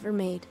I've ever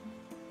made.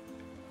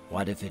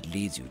 What if it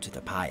leads you to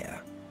the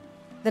pyre?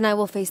 Then I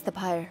will face the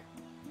pyre.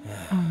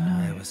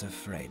 I was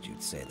afraid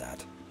you'd say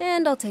that.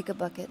 And I'll take a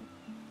bucket.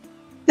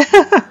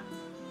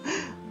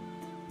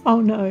 Oh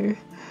no.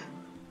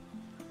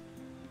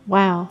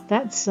 Wow,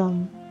 that's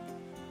a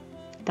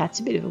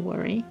bit of a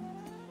worry.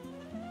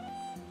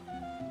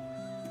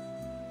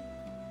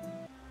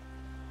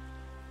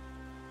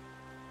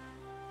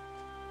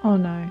 Oh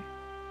no.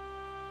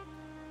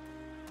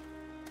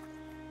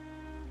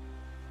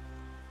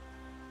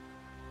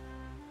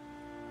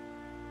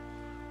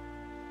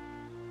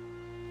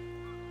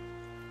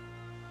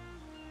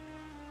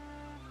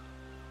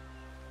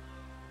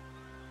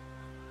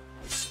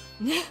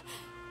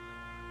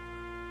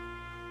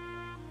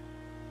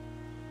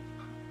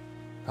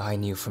 I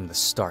knew from the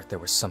start there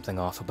was something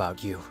off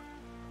about you.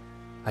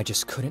 I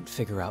just couldn't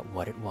figure out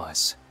what it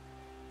was.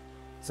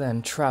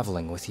 Then,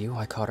 traveling with you,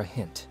 I caught a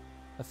hint.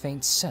 A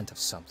faint scent of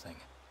something.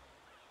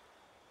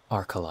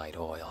 Arcalite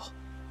oil.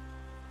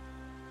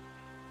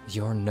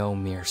 You're no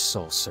mere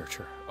soul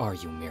searcher, are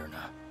you,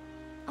 Myrna?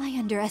 I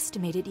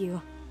underestimated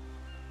you.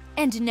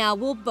 And now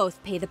we'll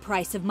both pay the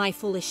price of my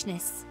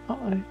foolishness.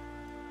 Uh-oh.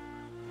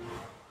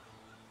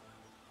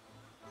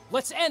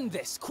 Let's end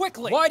this,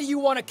 quickly! Why do you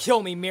want to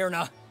kill me,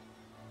 Myrna?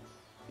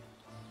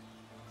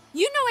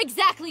 You know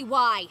exactly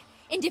why!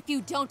 And if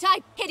you don't, I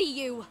pity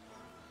you!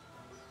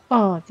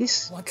 Oh,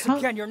 this Once can't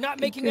again, you're not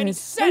be making good. any What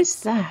sense!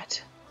 is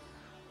that?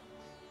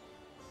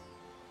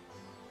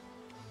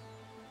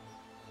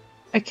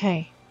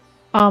 Okay.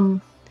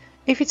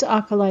 If it's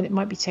Arcalite, it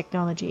might be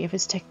technology. If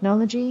it's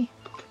technology...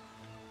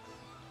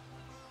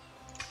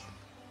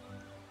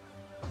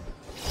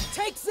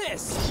 Take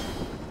this!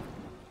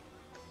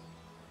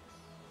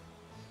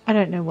 I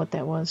don't know what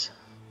that was.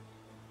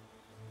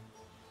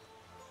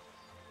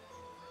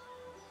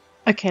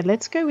 Okay,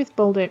 let's go with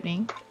bold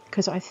opening,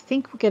 because I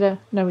think we'll get a...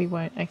 No, we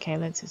won't. Okay,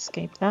 let's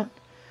escape that.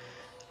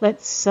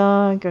 Let's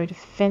go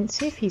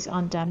defensive. He's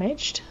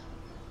undamaged.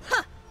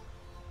 Huh.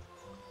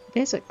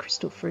 There's a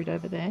crystal fruit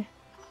over there.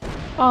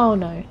 Oh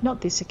no,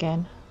 not this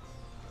again.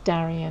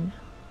 Daryon.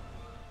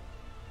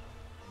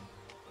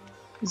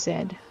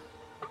 Zed.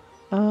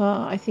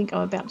 I think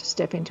I'm about to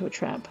step into a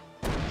trap.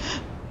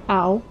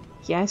 Ow.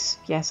 Yes,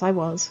 yes I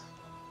was.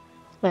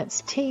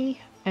 Let's T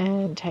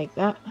and take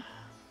that.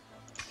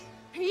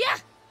 Yeah.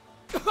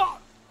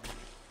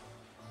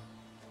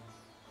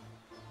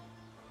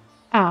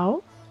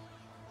 Ow.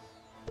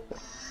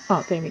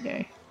 Oh, there we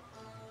go.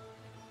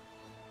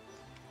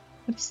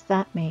 What does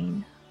that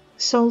mean?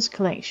 Souls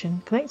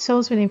collection. Collect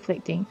souls when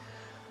inflicting.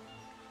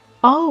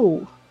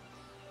 Oh!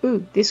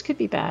 Ooh, this could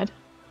be bad.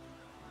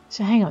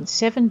 So hang on,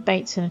 7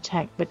 baits and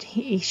attack, but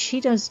she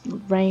does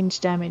range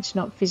damage,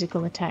 not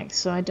physical attacks,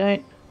 so I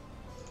don't...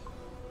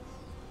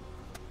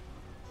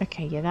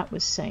 Okay, yeah, that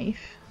was safe.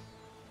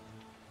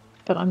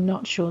 But I'm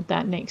not sure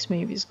that next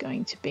move is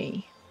going to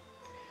be.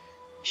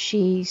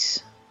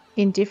 She's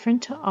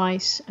indifferent to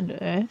ice and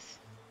earth.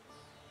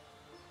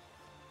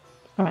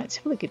 Alright, let's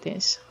have a look at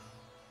this.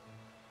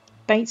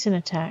 Baits and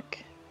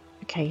attack.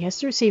 Okay, he has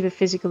to receive a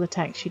physical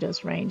attack. She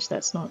does range.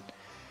 That's not...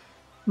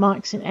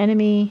 Marks an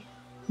enemy.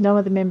 No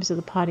other members of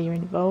the party are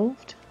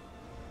involved.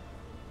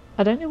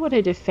 I don't know what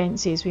her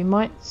defense is. We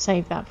might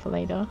save that for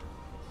later.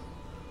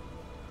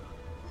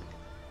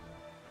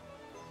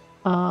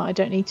 I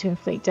don't need to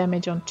inflict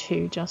damage on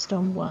 2, just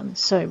on 1.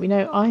 So we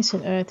know ice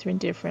and earth are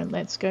indifferent.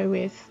 Let's go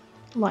with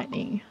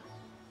lightning.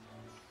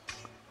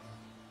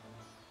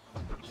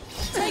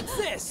 Take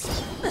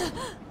this!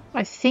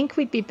 I think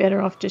we'd be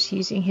better off just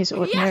using his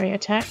ordinary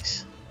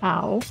attacks.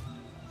 Ow.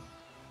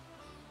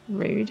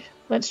 Rude.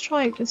 Let's see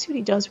what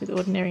he does with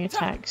ordinary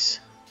attacks.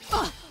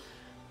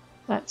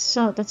 That's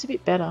a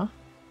bit better.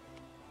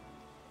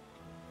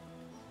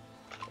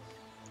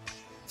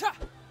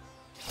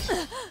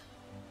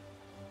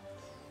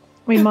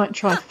 We might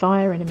try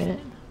fire in a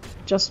minute.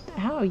 Just,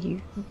 how are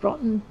you,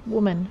 rotten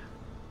woman?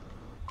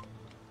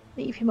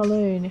 Leave him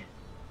alone.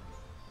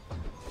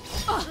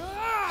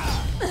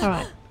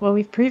 Alright, well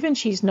we've proven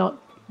she's not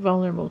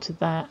vulnerable to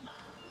that.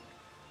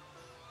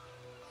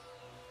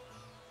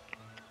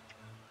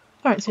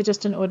 Alright, so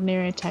just an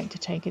ordinary attack to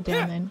take her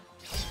down then.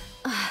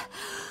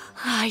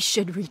 I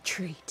should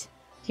retreat.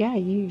 Yeah,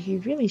 you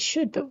really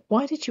should, but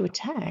why did you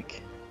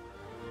attack?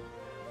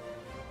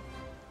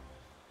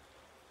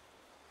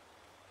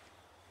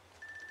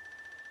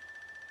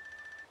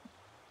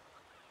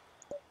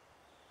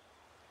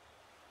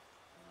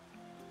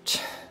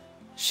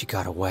 She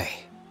got away.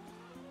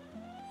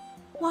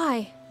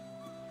 Why?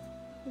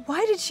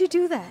 Why did she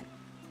do that?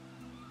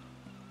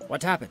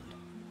 What happened?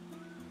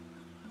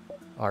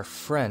 Our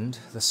friend,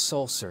 the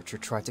Soul Searcher,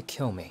 tried to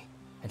kill me,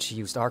 and she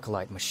used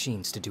Arcalite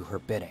machines to do her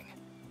bidding.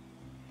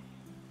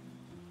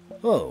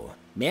 Oh,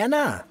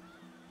 Myrna?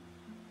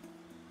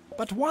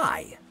 But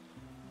why?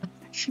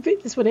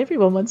 That's what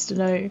everyone wants to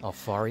know.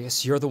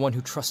 Alpharius, you're the one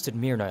who trusted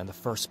Myrna in the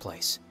first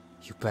place.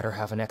 You better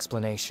have an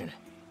explanation.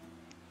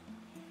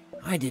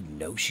 I didn't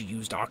know she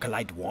used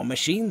Arcalite war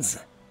machines.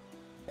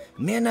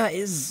 Myrna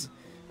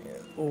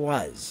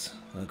was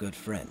a good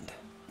friend.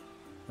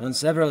 On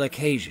several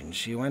occasions,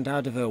 she went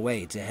out of her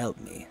way to help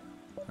me.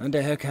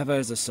 Under her cover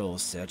as a soul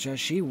searcher,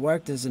 she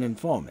worked as an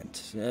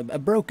informant, a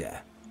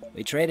broker.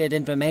 We traded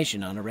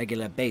information on a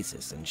regular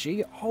basis, and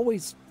she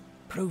always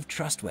proved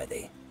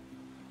trustworthy.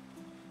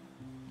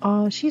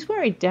 Oh, she's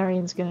worried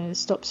Daryon's going to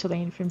stop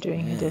Selene from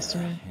doing her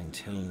destiny.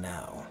 Until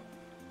now.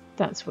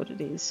 That's what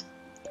it is.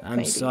 I'm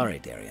Maybe. sorry,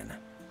 Daryon.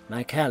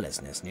 My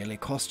carelessness nearly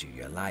cost you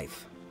your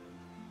life.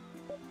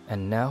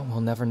 And now we'll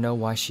never know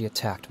why she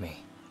attacked me.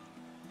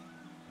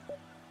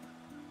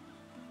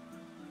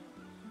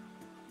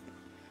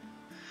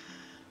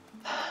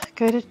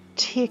 Go to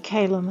Tir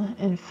Calum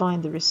and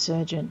find the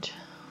Resurgent.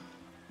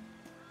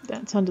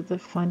 That's under the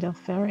Find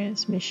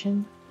Alpharius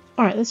mission.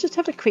 Alright, let's just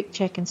have a quick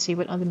check and see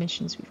what other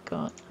missions we've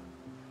got.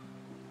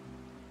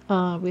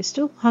 We're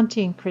still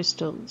hunting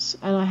crystals,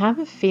 and I have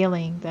a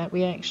feeling that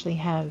we actually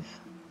have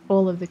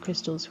all of the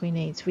crystals we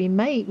need. So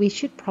we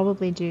should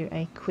probably do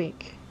a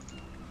quick...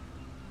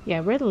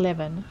 Yeah, we're at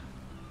 11.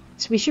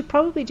 So we should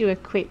probably do a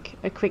quick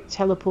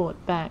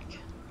teleport back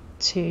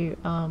to...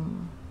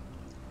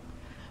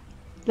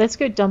 Let's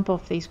go dump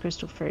off these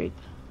crystal fruit.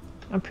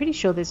 I'm pretty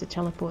sure there's a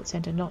teleport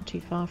center not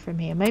too far from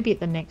here. Maybe at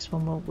the next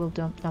one we'll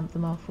dump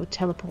them off. We'll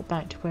teleport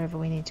back to wherever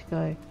we need to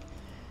go.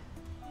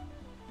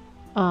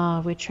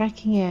 We're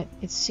tracking it.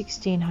 It's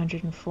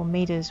 1604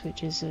 meters,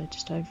 which is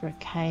just over a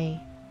K.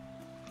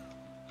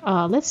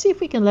 Let's see if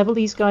we can level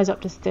these guys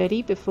up to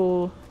 30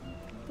 before,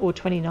 or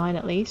 29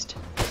 at least.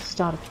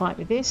 Start a fight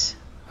with this.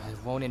 I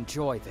won't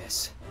enjoy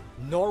this.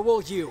 Nor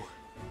will you.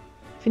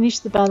 Finish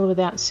the battle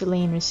without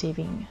Selene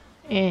receiving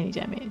any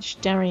damage.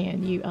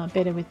 Daryon, you are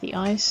better with the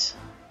ice.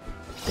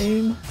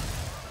 Boom.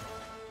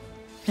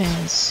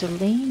 And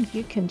Selene,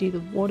 you can do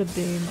the water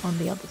boom on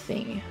the other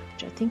thing,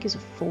 which I think is a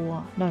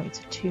 4. No, it's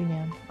a 2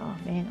 now. Oh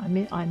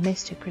man, I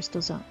messed her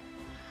crystals up.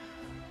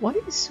 What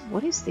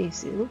is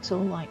this? It looks all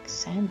like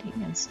sanding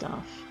and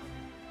stuff.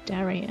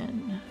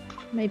 Daryon,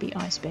 maybe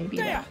Ice Baby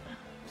that.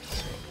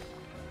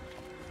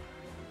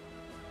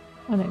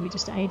 Oh no, we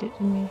just ate it,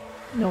 didn't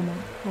we? Normal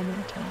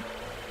attack.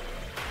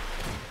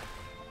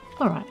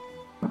 Alright.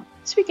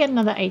 So we get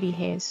another 80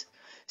 hairs.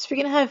 So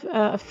we're going to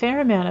have a fair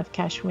amount of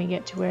cash when we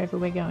get to wherever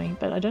we're going,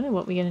 but I don't know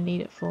what we're going to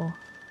need it for.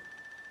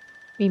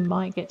 We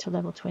might get to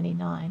level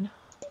 29.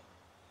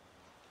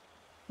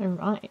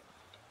 Alright.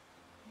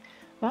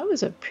 That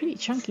was a pretty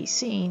chunky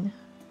scene.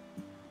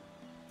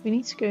 We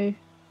need to go...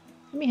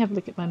 Let me have a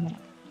look at my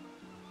map.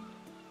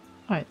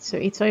 Alright, so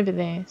it's over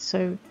there.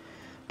 So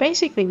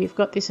basically we've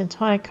got this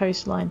entire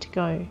coastline to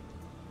go.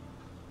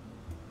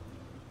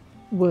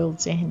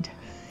 World's End.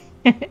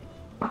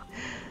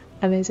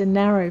 And there's a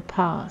narrow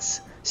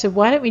pass. So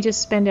why don't we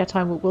just spend our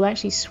time, we'll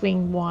actually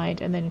swing wide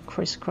and then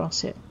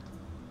crisscross it.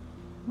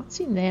 What's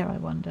in there, I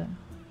wonder?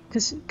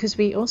 Because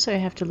we also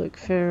have to look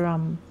for...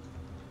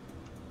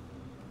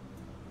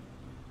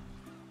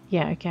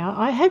 Yeah, okay.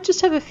 I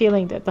just have a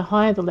feeling that the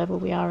higher the level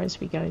we are as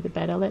we go, the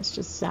better. Let's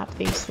just zap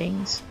these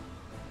things.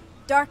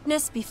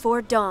 Darkness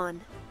before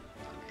dawn.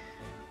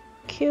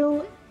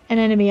 Kill an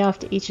enemy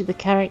after each of the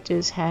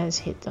characters has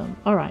hit them.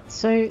 Alright,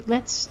 so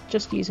let's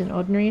just use an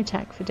ordinary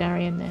attack for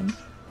Daryon then.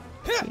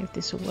 See if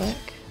this will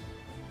work.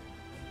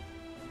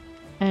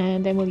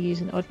 And then we'll use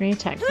an ordinary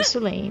attack for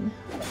Selene.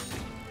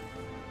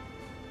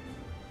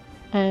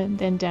 And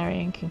then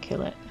Daryon can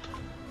kill it.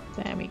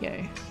 There we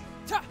go.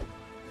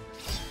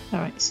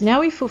 Alright, so now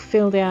we've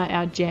fulfilled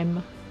our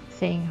gem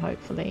thing,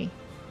 hopefully.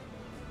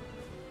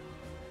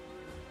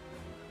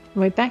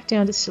 And we're back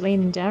down to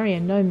Selene and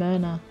Daryon, no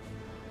Myrna.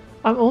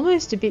 I'm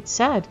almost a bit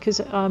sad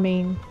because, I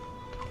mean,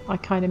 I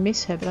kind of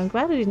miss her, but I'm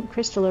glad I didn't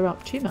crystal her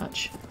up too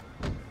much.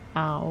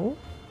 Ow.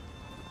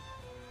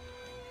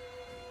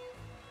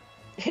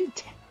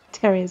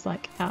 Terry's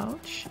like,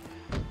 ouch.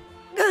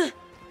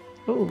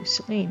 Oh,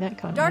 Selene, that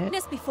kind of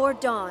Darkness before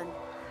dawn.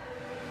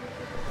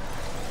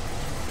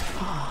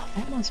 Oh,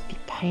 that must be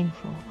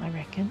painful, I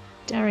reckon.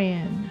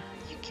 Daryon,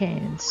 you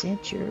can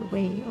set your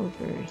way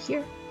over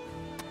here.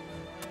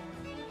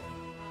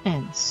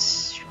 And...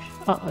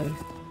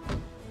 uh-oh.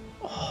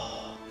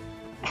 Oh,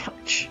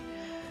 ouch.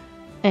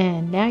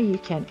 And now you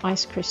can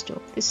ice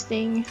crystal this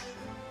thing.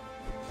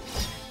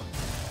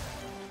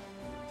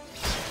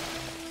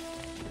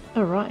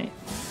 Alright.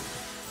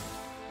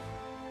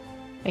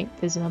 Wait,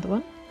 there's another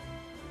one?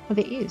 Oh,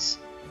 there is.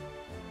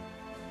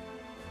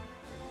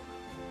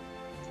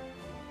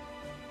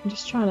 I'm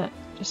just trying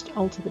to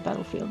alter the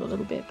battlefield a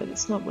little bit, but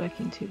it's not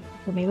working too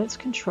for me. Let's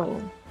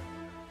control.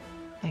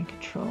 And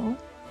control.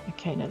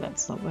 Okay, no,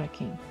 that's not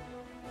working.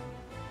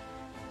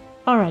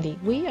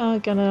 Alrighty, we are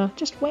gonna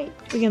just wait.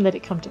 We're gonna let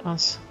it come to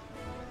us.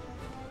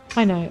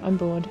 I know, I'm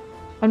bored.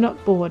 I'm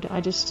not bored, I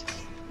just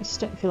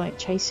don't feel like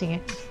chasing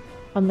it.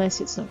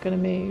 Unless it's not gonna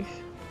move.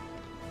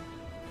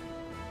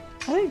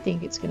 I don't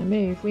think it's gonna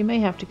move. We may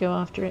have to go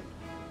after it.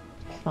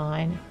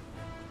 Fine.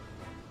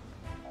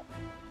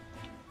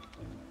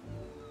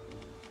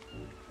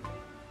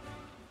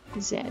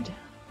 Z.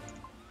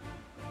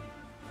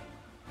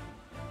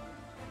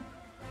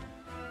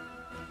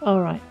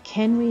 Alright,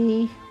 can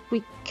we...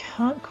 We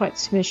can't quite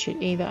smush it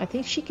either. I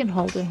think she can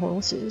hold her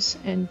horses.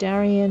 And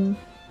Daryon...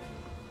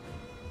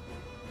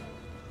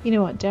 You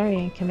know what,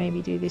 Daryon can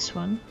maybe do this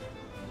one.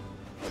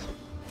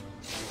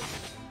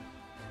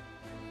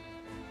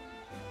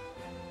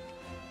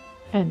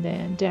 And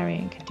then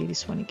Daryon can do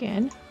this one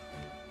again.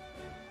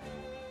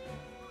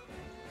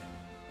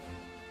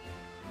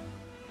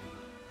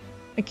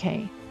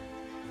 Okay.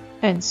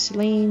 And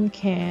Selene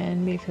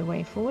can move her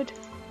way forward.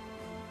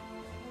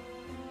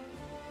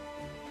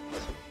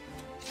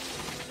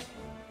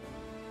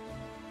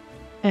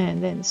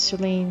 And then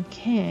Selene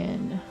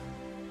can...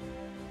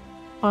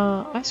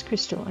 ice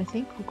crystal, I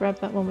think. We'll grab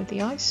that one with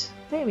the ice.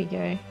 There we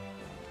go.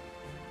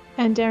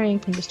 And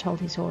Daryon can just hold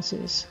his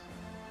horses.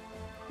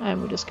 And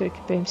we'll just go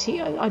kaboom.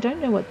 See, I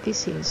don't know what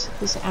this is.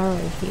 This arrow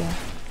here.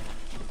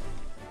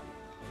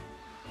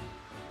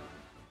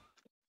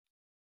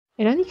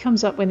 It only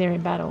comes up when they're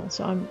in battle,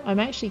 so I'm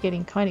actually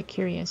getting kind of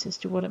curious as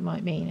to what it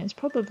might mean. It's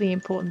probably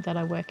important that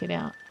I work it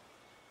out.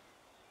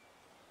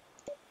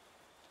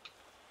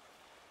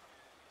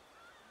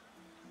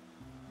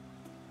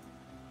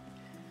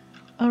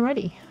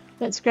 Alrighty,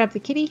 let's grab the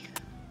kitty.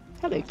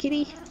 Hello,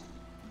 kitty.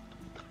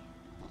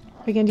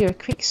 We're going to do a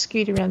quick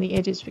scoot around the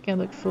edges. We're going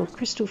to look for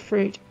crystal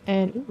fruit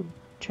and ooh,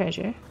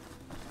 treasure.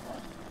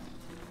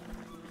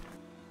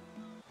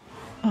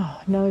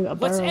 Oh no, a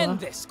burrower. Let's end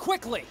this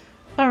quickly.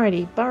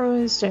 Alrighty,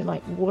 burrowers don't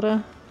like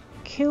water.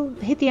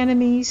 Hit the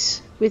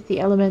enemies with the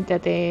element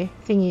that their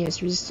thingy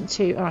is resistant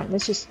to.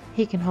 Alright,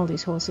 he can hold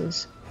his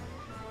horses.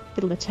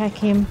 It'll attack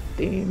him,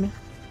 boom.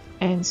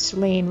 And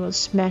Selene will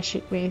smash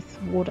it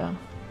with water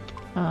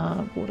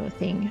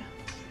thing.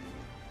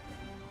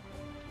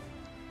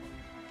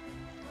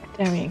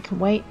 Daryon can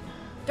wait.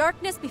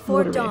 Darkness before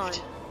Water dawn.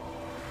 rift.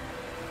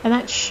 And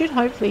that should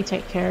hopefully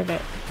take care of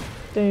it.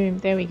 Boom,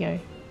 there we go.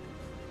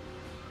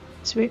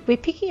 So we're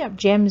picking up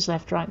gems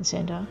left, right and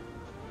centre.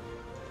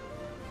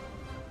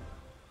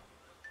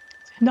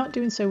 Not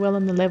doing so well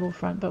on the level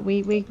front, but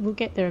we'll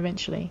get there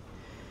eventually.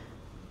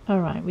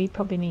 Alright, we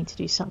probably need to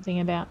do something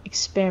about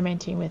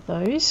experimenting with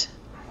those.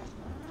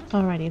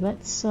 Alrighty,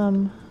 let's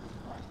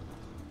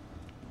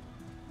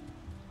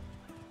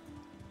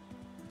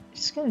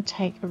just going to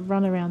take a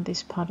run around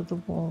this part of the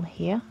wall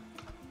here.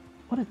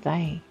 What are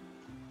they?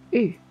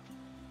 Ooh.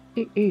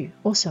 Ooh, ooh.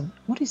 Awesome.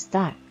 What is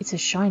that? It's a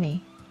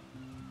shiny.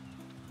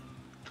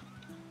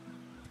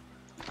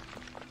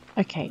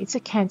 Okay, it's a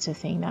cancer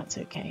thing. That's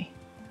okay.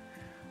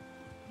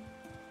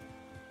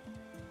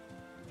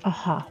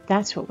 Aha,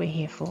 that's what we're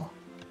here for.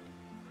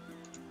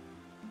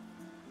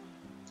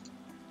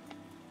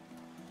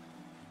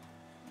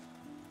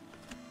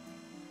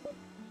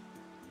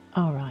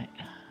 Alright,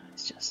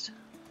 let's just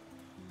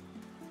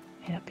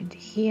head up into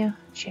here,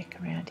 check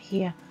around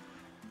here.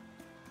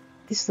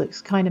 This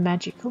looks kind of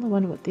magical. I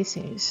wonder what this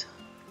is.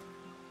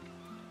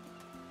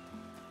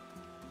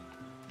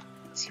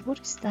 Let's see,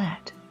 what is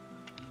that?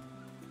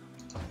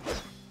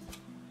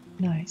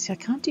 No, see, I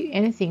can't do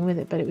anything with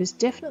it, but it was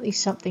definitely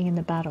something in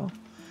the battle.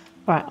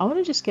 Alright, I want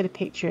to just get a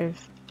picture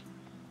of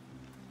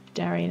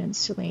Daryon and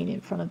Selene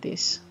in front of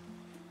this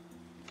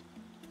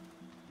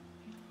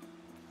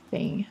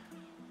thing.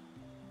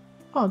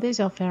 Oh, there's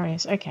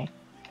Alpharius. Okay.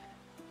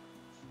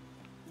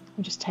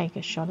 I'll just take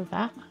a shot of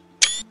that.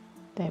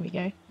 There we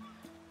go.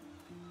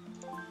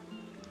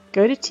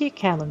 Go to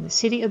Tirkalum, the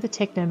city of the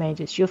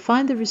Technomages. You'll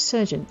find the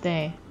Resurgent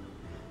there.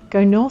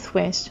 Go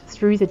northwest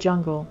through the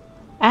jungle.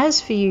 As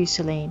for you,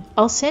 Selene,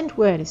 I'll send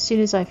word as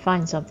soon as I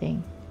find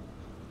something.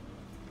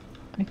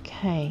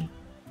 Okay.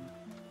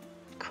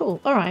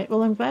 Cool. Alright,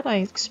 well I'm glad I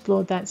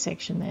explored that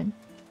section then.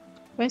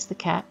 Where's the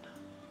cat?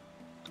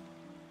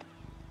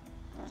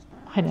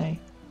 I know.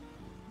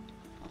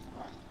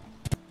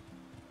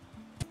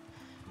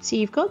 See,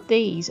 you've got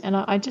these, and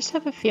I just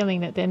have a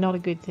feeling that they're not a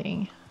good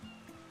thing.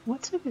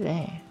 What's over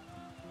there?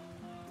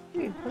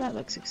 Ooh, well that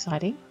looks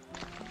exciting.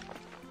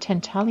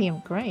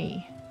 Tantalium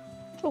Grey.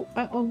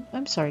 Oh,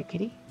 I'm sorry,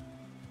 kitty.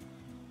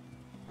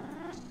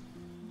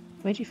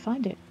 Where'd you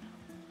find it?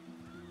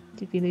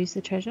 Did we lose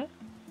the treasure?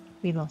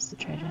 We lost the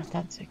treasure.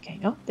 That's okay.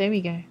 Oh, there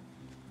we go.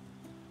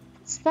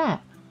 What's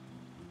that?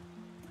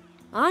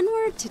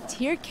 Onward to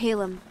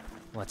Tirkalum.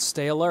 Let's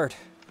stay alert.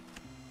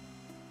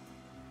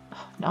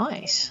 Oh,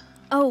 nice.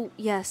 Oh,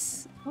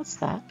 yes. What's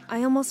that?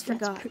 I almost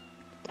forgot.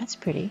 That's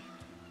pretty.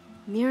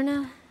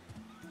 Myrna,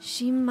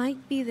 she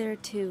might be there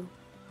too.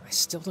 I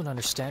still don't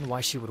understand why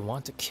she would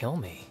want to kill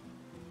me.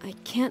 I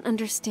can't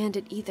understand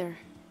it either.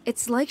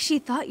 It's like she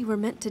thought you were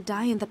meant to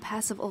die in the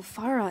pass of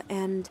Ulfara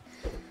and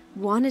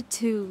wanted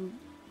to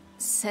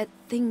set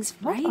things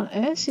right. What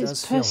on earth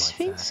is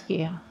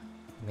Persfinskia?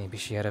 Maybe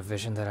she had a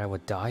vision that I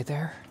would die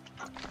there?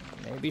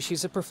 Maybe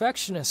she's a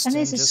perfectionist and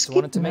and just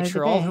wanted to make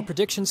sure all her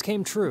predictions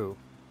came true.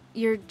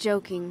 You're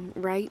joking,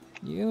 right?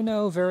 You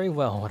know very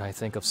well what I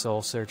think of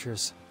soul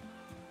searchers.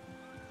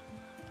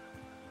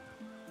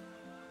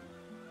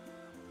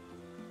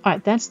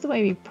 Alright, that's the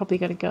way we've probably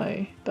got to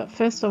go. But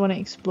first I want to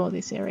explore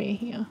this area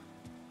here.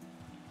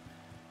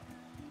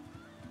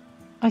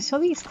 I saw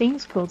these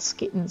things called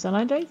skittins, and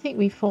I don't think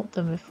we fought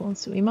them before,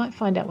 so we might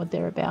find out what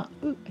they're about.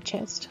 Ooh, a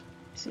chest.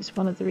 This is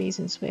one of the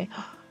reasons where...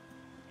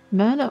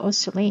 Myrna or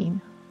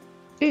Selene?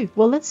 Ooh,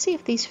 well let's see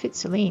if these fit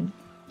Selene.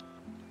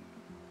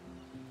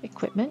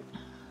 Equipment.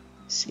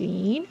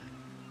 Selene.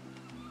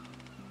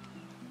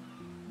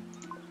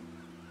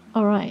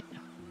 Alright.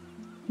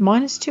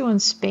 -2 on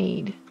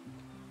speed.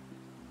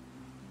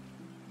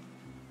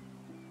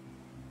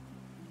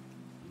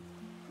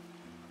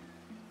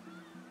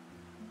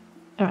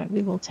 Alright,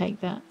 we will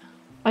take that.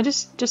 I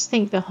just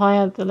think the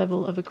higher the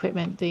level of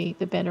equipment, the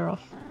better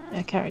off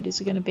our characters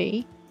are going to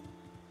be.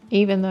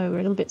 Even though we're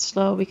a little bit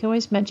slow, we can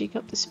always magic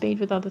up the speed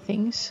with other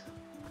things.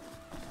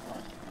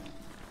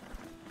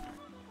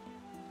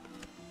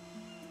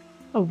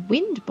 A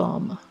wind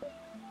bomb.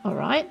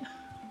 Alright.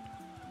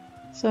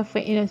 So if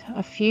we're in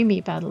a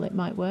Fumi battle, it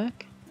might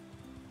work.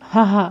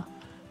 Haha.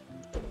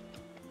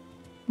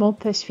 More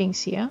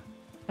Persphyncia.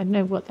 I don't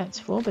know what that's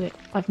for, but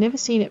I've never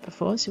seen it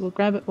before, so we'll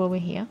grab it while we're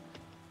here.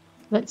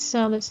 Let's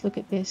look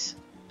at this.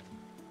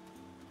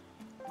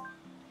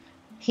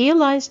 Here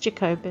lies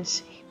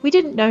Jacobus. We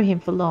didn't know him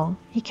for long.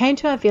 He came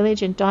to our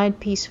village and died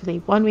peacefully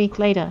 1 week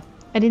later,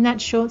 and in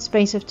that short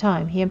space of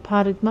time he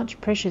imparted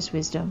much precious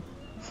wisdom,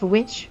 for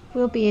which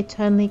we'll be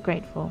eternally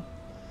grateful.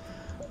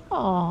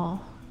 Oh,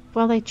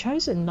 well, they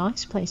chose a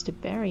nice place to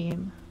bury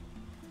him.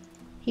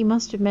 He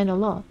must have meant a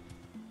lot.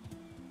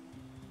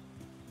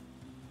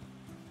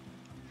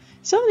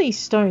 Some of these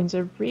stones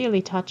are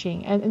really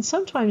touching, and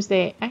sometimes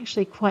they're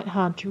actually quite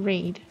hard to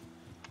read.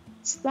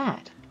 What's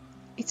that?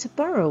 It's a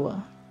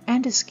burrower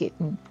and a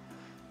skitten.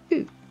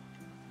 Ooh.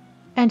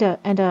 And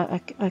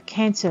a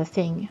cancer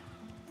thing.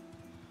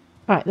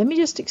 Right, let me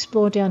just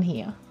explore down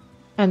here,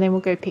 and then we'll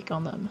go pick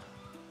on them.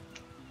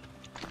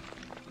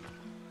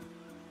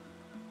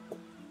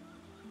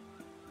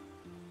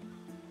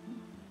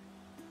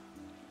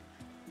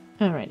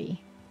 Alrighty.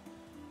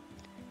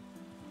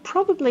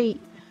 Probably...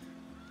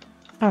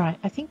 Alright,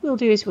 I think we'll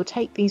do is we'll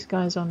take these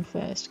guys on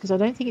first, because I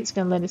don't think it's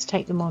going to let us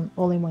take them on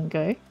all in one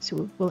go.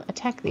 So we'll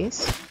attack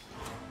this.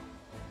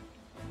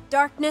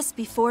 Darkness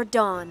before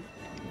dawn.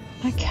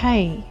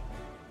 Okay.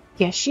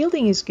 Yeah,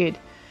 shielding is good.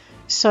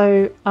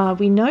 So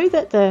we know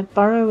that the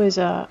burrowers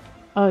are...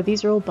 Oh,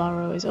 these are all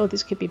burrowers. Oh,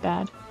 this could be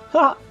bad.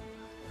 Ha!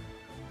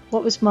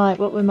 What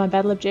were my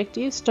battle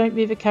objectives? Don't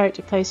move a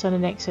character placed on a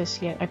nexus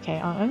yet. Okay,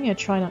 I'm going to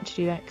try not to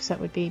do that because that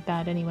would be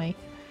bad anyway.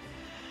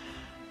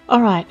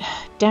 Alright,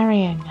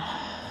 Daryon.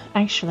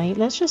 Actually,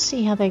 let's just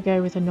see how they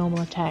go with a normal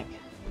attack.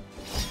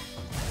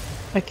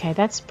 Okay,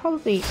 that's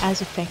probably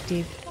as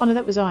effective. Oh no,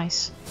 that was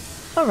ice.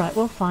 Alright,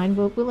 well fine,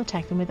 we'll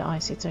attack them with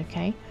ice, it's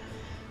okay.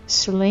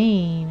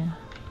 Selene.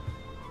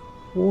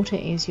 Water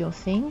is your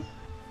thing.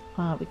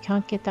 We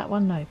can't get that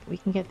one, no, but we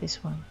can get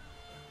this one.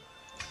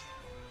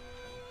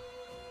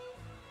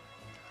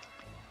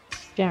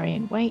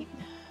 Daryon, wait.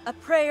 A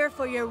prayer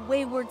for your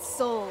wayward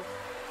soul.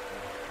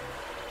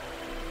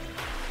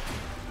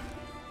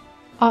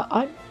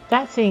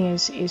 That thing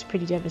is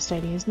pretty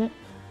devastating, isn't it?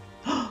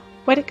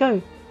 Where'd it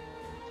go?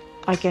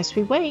 I guess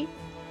we wait.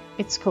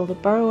 It's called a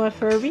burrower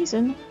for a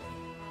reason.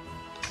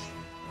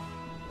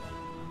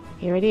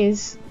 Here it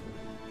is.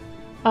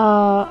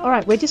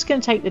 Alright, we're just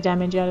going to take the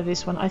damage out of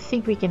this one. I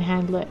think we can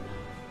handle it.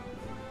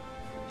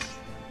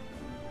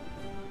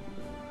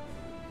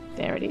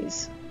 There it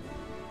is.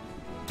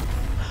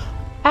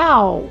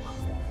 Ow!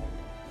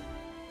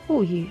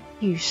 Oh,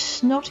 you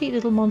snotty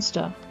little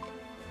monster.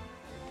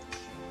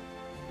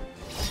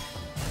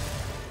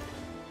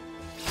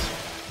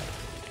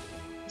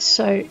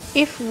 So,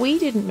 if we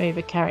didn't move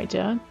a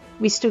character,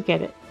 we still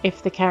get it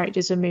if the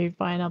characters are moved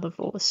by another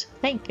force.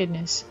 Thank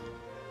goodness.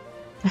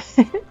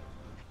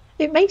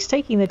 It makes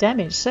taking the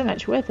damage so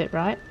much worth it,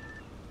 right?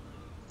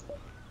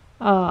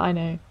 Oh, I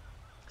know.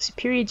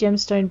 Superior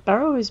gemstone,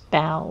 burrower's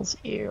bowels,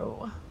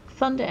 ew.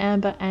 Thunder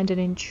amber and an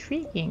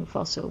intriguing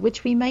fossil,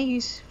 which we may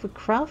use for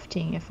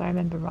crafting if I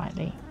remember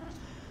rightly.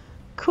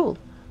 Cool.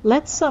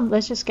 Let's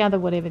just gather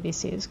whatever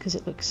this is because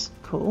it looks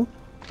cool.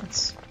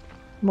 It's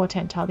more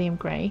tantalium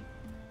grey.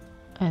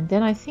 And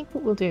then I think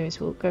what we'll do is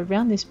we'll go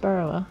around this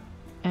burrower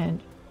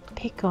and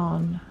pick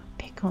on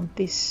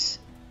these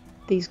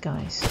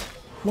guys.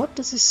 What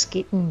does a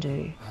skitten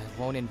do?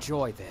 I won't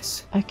enjoy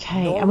this.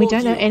 Okay, and we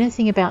don't know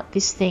anything about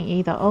this thing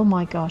either. Oh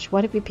my gosh,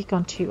 why did we pick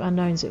on 2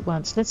 unknowns at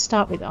once? Let's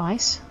start with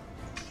ice.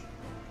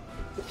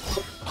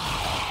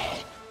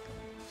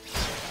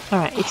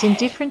 Alright, it's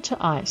indifferent to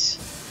ice.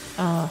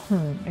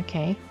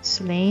 Okay.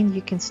 Selene,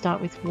 you can start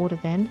with water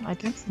then. I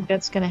don't think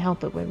that's going to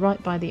help it. We're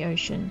right by the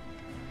ocean.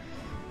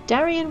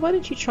 Daryon, why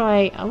don't you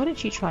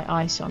try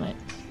ice on it?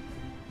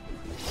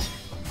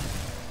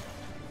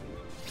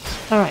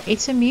 Alright,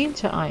 it's immune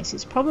to ice.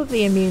 It's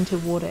probably immune to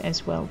water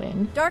as well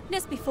then.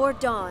 Darkness before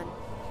dawn.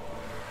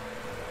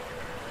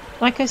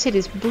 Like I said,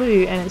 it's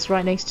blue and it's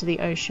right next to the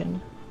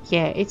ocean.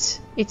 Yeah, it's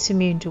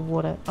immune to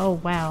water. Oh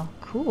wow,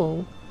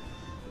 cool.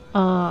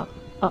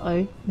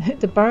 Uh-oh.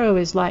 The burrow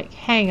is like,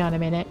 hang on a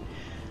minute.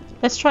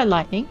 Let's try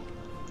lightning.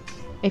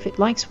 If it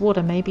likes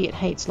water, maybe it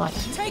hates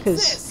lightning.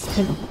 Because,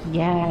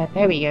 yeah,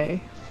 there we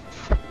go.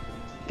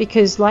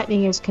 Because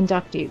lightning is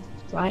conductive,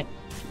 right?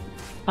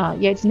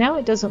 Yeah, now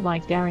it doesn't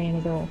like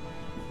Daryon at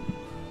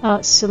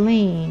all.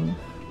 Selene.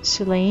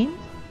 Selene?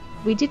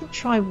 We didn't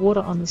try water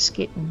on the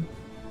skitten.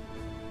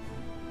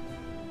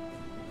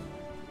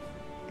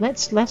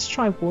 Let's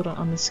try water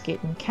on the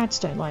skitten. Cats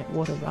don't like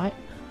water, right?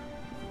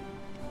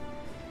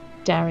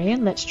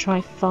 Daryon, let's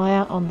try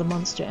fire on the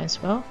monster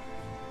as well.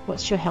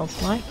 What's your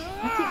health like?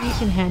 I think you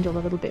can handle a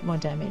little bit more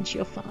damage.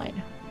 You're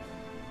fine.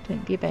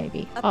 Don't be a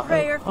baby. A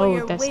prayer for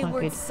your that's not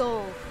wayward good.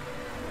 soul.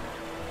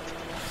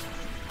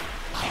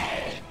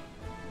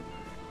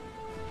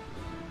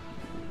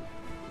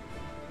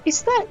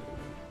 Is that...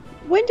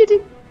 When did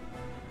it...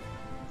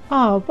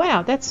 Oh,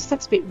 wow, that's a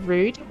bit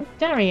rude.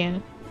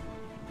 Daryon,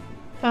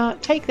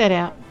 take that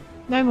out.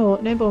 No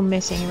more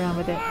messing around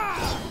with it.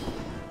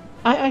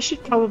 I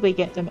should probably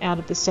get them out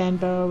of the sand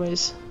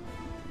burrower's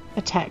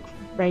attack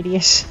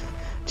radius.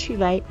 Too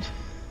late.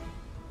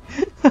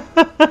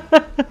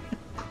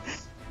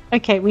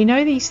 Okay, we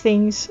know these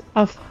things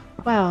of...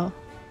 Wow.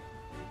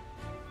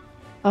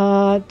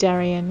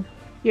 Daryon,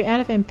 you're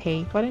out of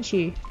MP. Why don't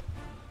you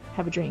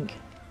have a drink?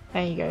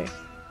 There you go.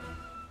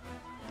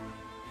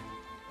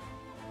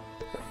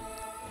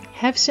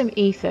 Have some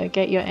ether,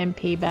 get your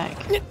MP back.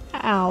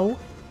 Ow.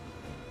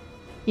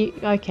 We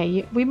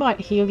might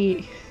heal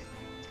you.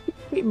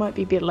 We might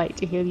be a bit late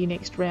to heal you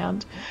next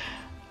round.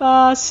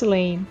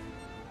 Selene.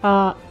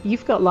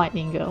 You've got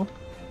lightning, girl.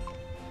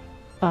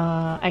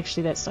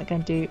 Actually, that's not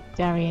going to do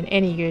Daryon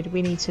any good.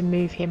 We need to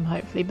move him,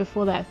 hopefully,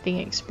 before that thing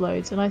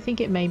explodes. And I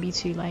think it may be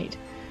too late.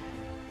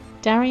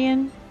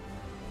 Daryon,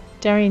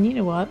 you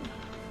know what?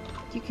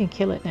 You can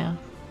kill it now.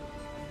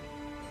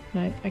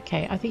 No?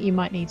 Okay, I think you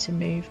might need to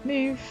move.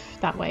 Move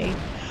that way.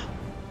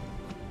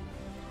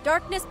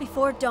 Darkness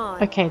before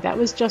dawn. Okay, that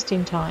was just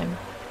in time.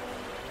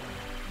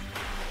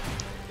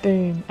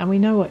 Boom. And we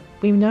know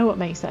what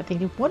makes that thing.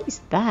 What is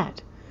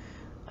that?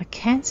 A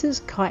cancer's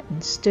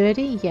chitin.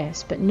 Sturdy,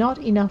 yes, but not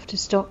enough to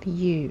stop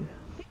you.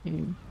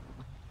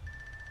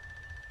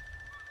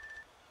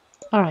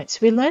 Alright, so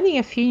we're learning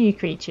a few new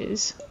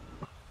creatures.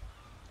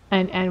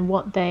 And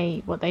what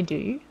they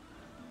do.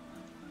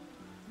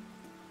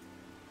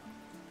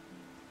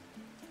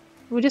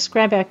 We'll just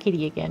grab our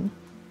kitty again.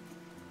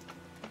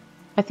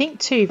 I think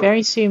too,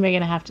 very soon we're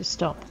going to have to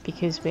stop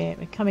because we're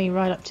coming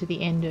right up to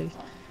the end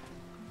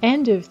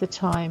of the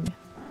time,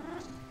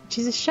 which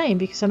is a shame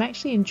because I'm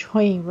actually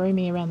enjoying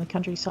roaming around the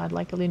countryside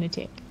like a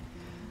lunatic.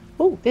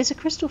 Oh, there's a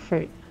crystal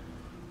fruit.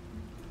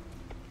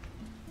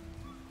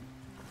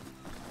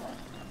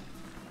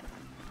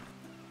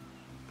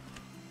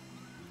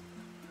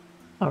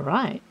 All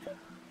right.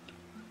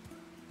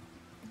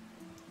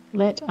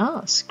 Let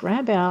us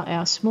grab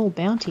our small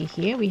bounty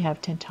here. We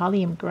have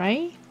Tantalium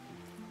Grey.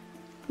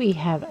 We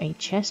have a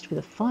chest with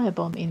a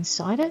firebomb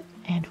inside it.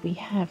 And we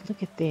have,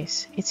 look at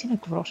this, it's in a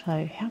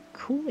grotto. How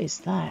cool is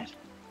that?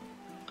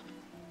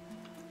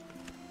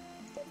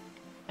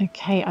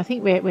 Okay, I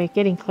think we're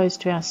getting close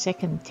to our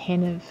second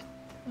 10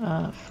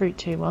 of fruit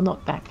too. Well,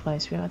 not that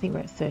close. I think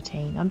we're at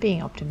 13. I'm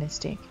being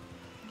optimistic.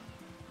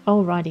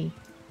 Alrighty.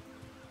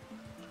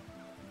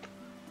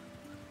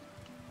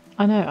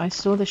 I know, I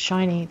saw the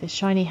shiny. The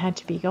shiny had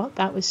to be got.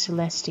 That was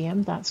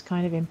Celestium. That's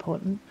kind of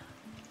important.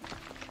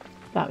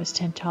 That was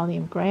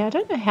Tantalium Grey. I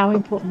don't know how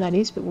important that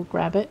is, but we'll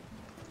grab it.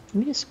 Let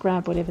me just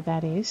grab whatever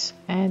that is,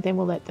 and then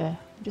we'll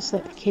just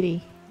let the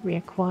kitty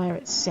reacquire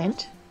its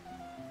scent.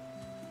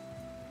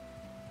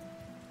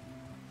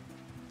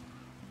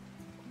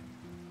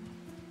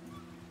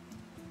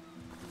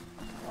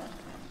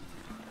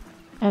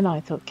 And I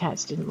thought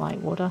cats didn't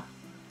like water.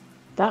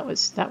 That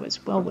was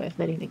well worth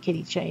letting the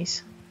kitty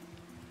chase.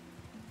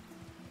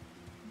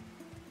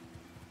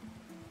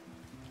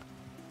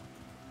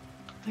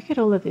 Look at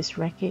all of this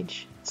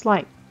wreckage. It's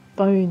like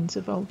bones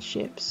of old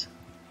ships.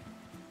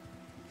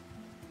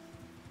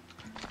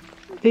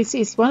 This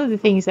is one of the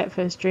things that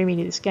first drew me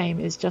to this game,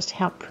 is just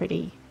how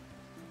pretty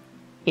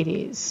it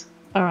is.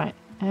 Alright.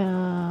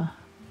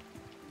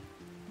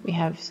 We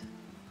have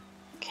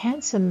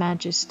Cancer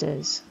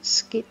Magisters,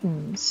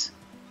 Skittins,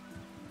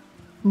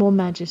 more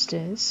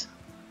Magisters.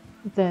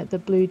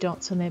 The blue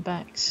dots on their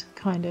backs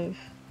kind of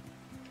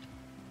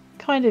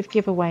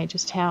give away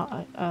just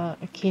how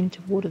akin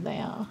to water they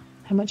are.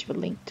 How much of a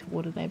link to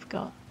water they've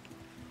got.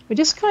 We're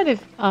just kind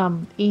of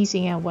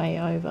easing our way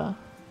over.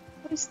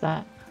 What is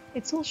that?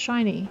 It's all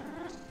shiny.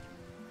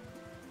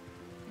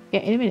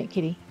 Yeah, in a minute,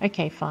 kitty.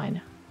 Okay,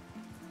 fine.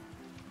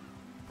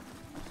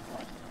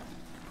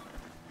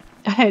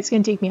 Okay, it's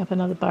going to dig me up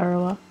another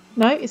burrower.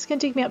 No, it's going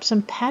to dig me up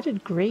some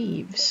padded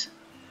greaves.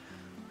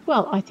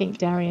 Well, I think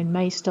Daryon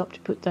may stop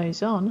to put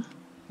those on.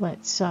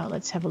 Let's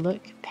have a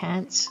look.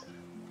 Pants.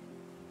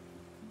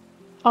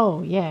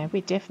 Oh yeah,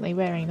 we're definitely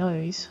wearing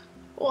those.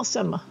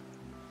 Awesome.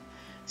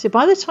 So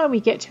by the time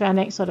we get to our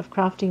next lot of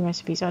crafting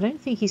recipes, I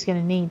don't think he's going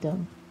to need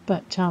them.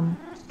 But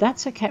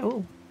that's okay.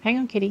 Oh, hang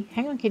on, kitty.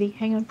 Hang on, kitty.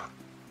 Hang on.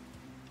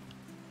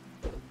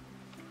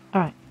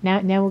 All right,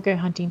 now we'll go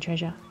hunting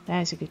treasure.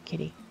 That is a good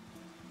kitty.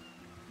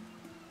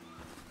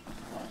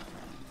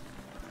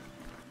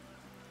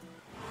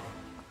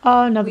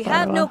 Oh, another We burrower.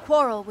 have no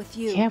quarrel with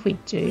you. Yeah, we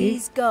do.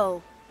 Please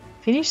go.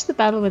 Finish the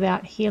battle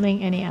without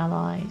healing any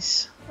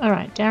allies. All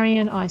right,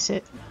 Daryon, ice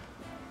it.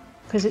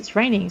 Because it's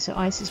raining, so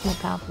ice is more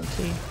powerful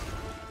too.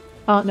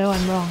 Oh, no,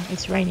 I'm wrong.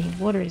 It's raining.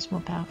 Water is more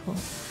powerful.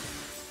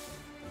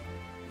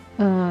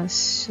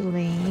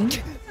 Selene.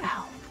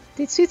 Ow.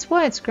 It's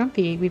why it's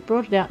grumpy. We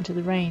brought it out into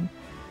the rain.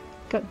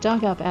 Got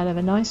dug up out of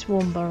a nice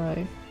warm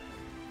burrow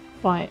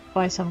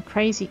by some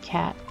crazy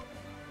cat.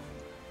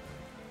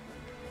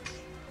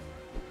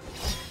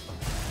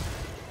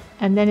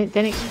 And then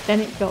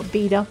it got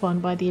beat up on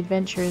by the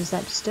adventurers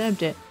that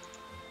disturbed it.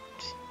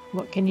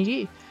 What can you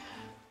do?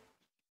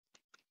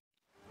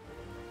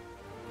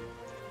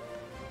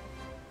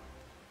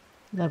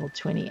 Level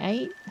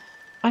 28.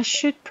 I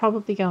should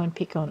probably go and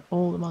pick on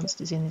all the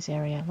monsters in this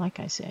area, like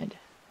I said.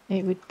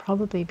 It would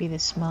probably be the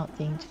smart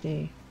thing to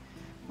do.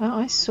 Oh,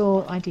 I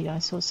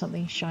saw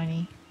something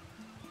shiny.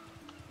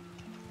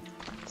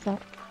 Is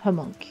that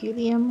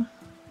homunculum?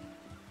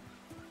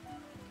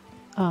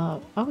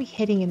 Are we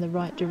heading in the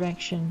right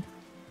direction?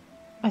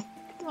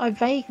 I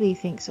vaguely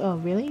think so. Oh,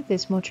 really?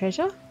 There's more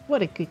treasure?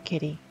 What a good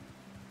kitty.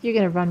 You're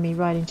going to run me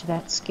right into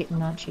that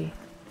skitten, aren't you?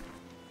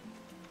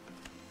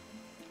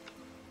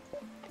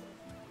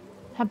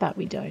 How about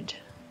we don't?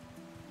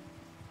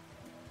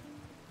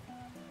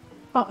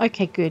 Oh,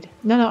 okay, good.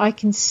 No, I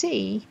can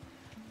see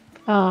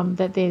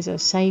that there's a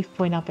save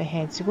point up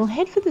ahead. So we'll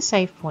head for the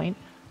save point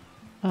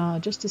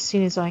just as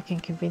soon as I can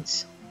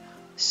convince...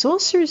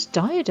 Sorcerer's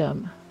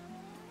Diadem.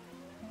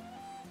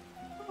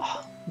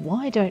 Oh,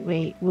 why don't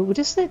we... We'll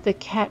just let the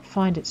cat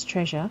find its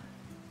treasure.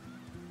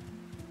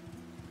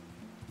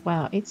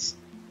 Wow, it's...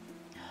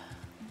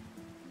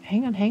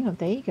 Hang on.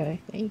 There you go.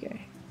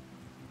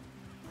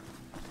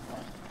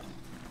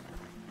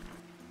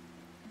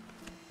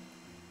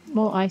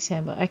 More ice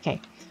amber.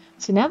 Okay,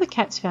 so now the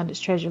cat's found its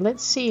treasure.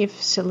 Let's see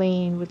if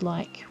Selene would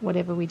like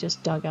whatever we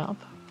just dug up.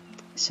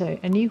 So,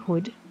 a new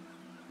hood.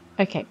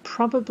 Okay,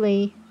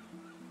 probably...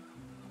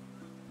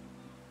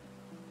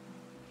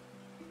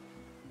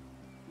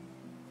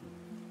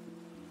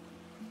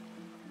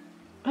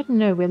 I don't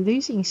know, we're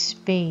losing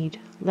speed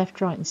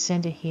left, right and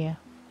centre here.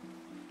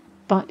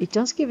 But it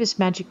does give us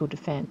magical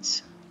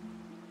defence.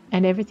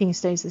 And everything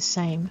stays the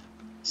same.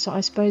 So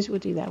I suppose we'll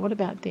do that. What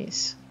about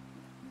this?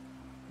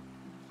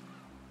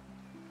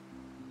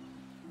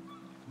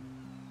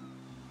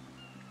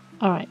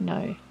 Alright,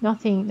 no.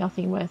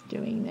 Nothing worth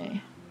doing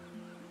there.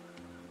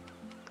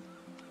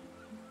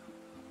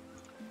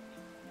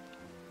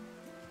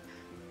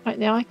 Right,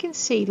 now I can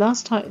see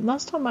last time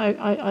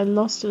I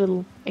lost a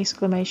little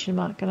exclamation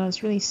mark and I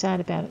was really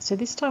sad about it. So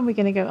this time we're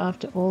going to go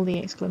after all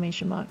the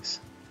exclamation marks.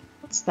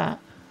 What's that?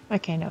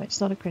 Okay, no, it's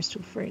not a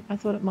crystal fruit. I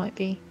thought it might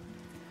be.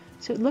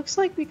 So it looks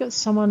like we've got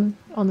someone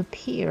on the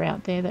pier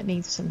out there that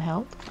needs some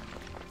help.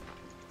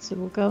 So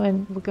we'll go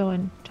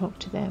and talk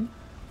to them.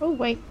 Oh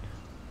wait.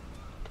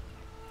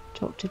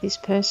 Talk to this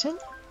person.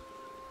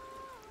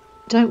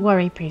 Don't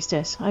worry,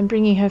 priestess. I'm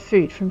bringing her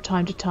food from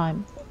time to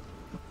time.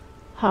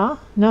 Huh?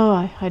 No,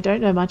 I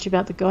don't know much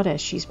about the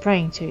goddess she's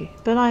praying to,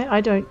 but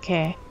I don't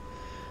care.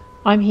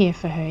 I'm here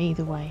for her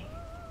either way.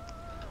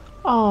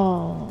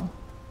 Oh.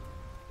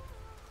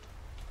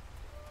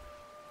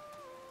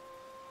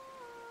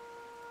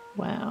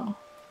 Wow.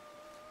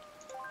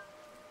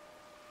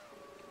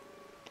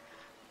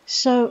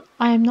 So,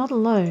 I am not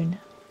alone.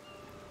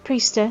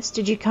 Priestess,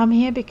 did you come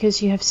here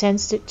because you have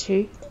sensed it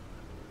too?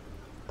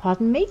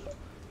 Pardon me?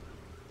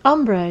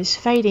 Umbra is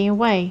fading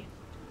away.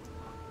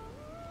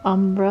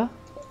 Umbra?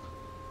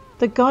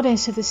 The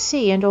goddess of the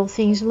sea and all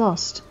things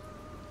lost.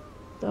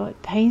 Though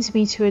it pains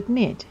me to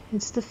admit,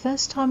 it's the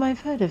first time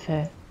I've heard of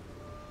her.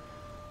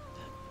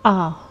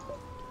 Ah,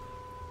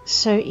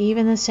 so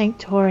even the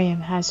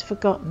Sanctorium has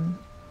forgotten.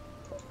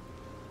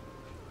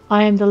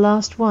 I am the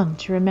last one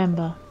to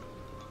remember.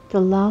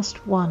 The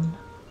last one.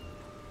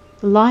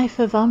 The life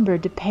of Umbra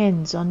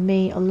depends on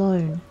me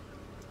alone.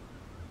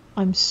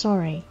 I'm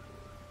sorry.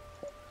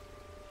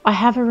 I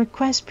have a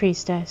request,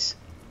 priestess.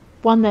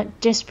 One that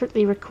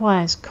desperately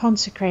requires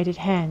consecrated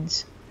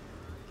hands.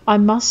 I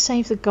must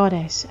save the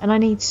goddess, and I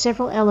need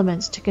several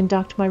elements to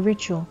conduct my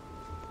ritual.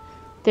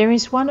 There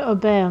is one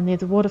obel near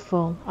the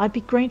waterfall. I'd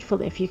be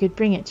grateful if you could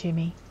bring it to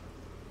me.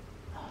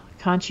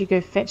 Can't you go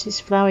fetch this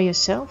flower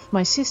yourself?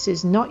 My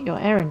sister's not your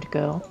errand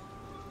girl.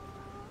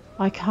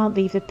 I can't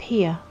leave the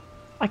pier.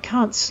 I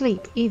can't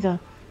sleep either.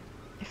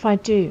 If I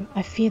do,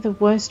 I fear the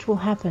worst will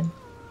happen.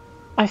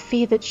 I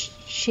fear that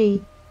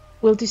she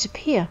will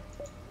disappear.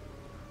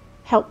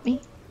 Help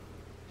me?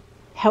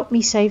 Help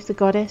me save the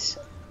goddess?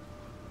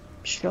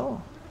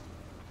 Sure.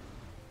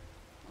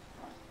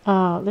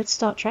 Let's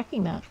start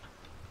tracking that.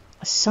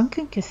 A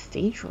sunken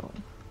cathedral.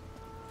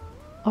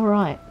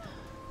 Alright.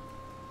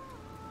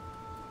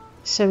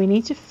 So we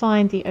need to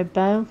find the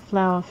obale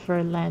flower for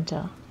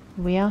Atlanta.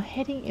 We are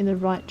heading in the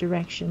right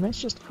direction.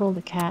 Let's just call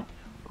the cat.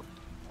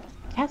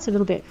 Cat's a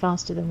little bit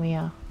faster than we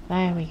are.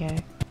 There we go.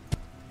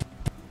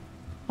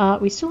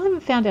 We still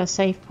haven't found our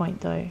save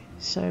point though,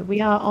 so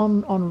we are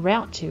en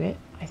route to it.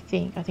 I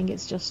think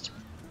it's just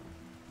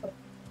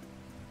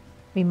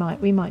we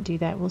might do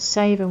that. We'll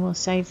save and we'll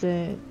save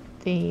the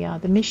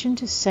mission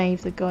to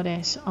save the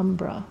goddess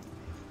Umbra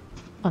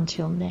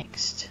until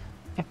next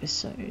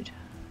episode.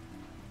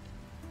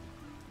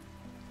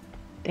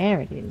 There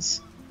it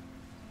is.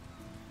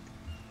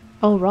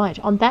 Alright,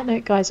 on that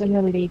note, guys, I'm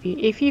going to leave you.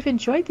 If you've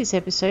enjoyed this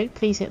episode,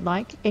 please hit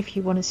like. If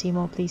you want to see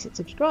more, please hit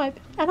subscribe.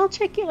 And I'll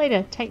check you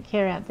later. Take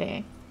care out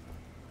there.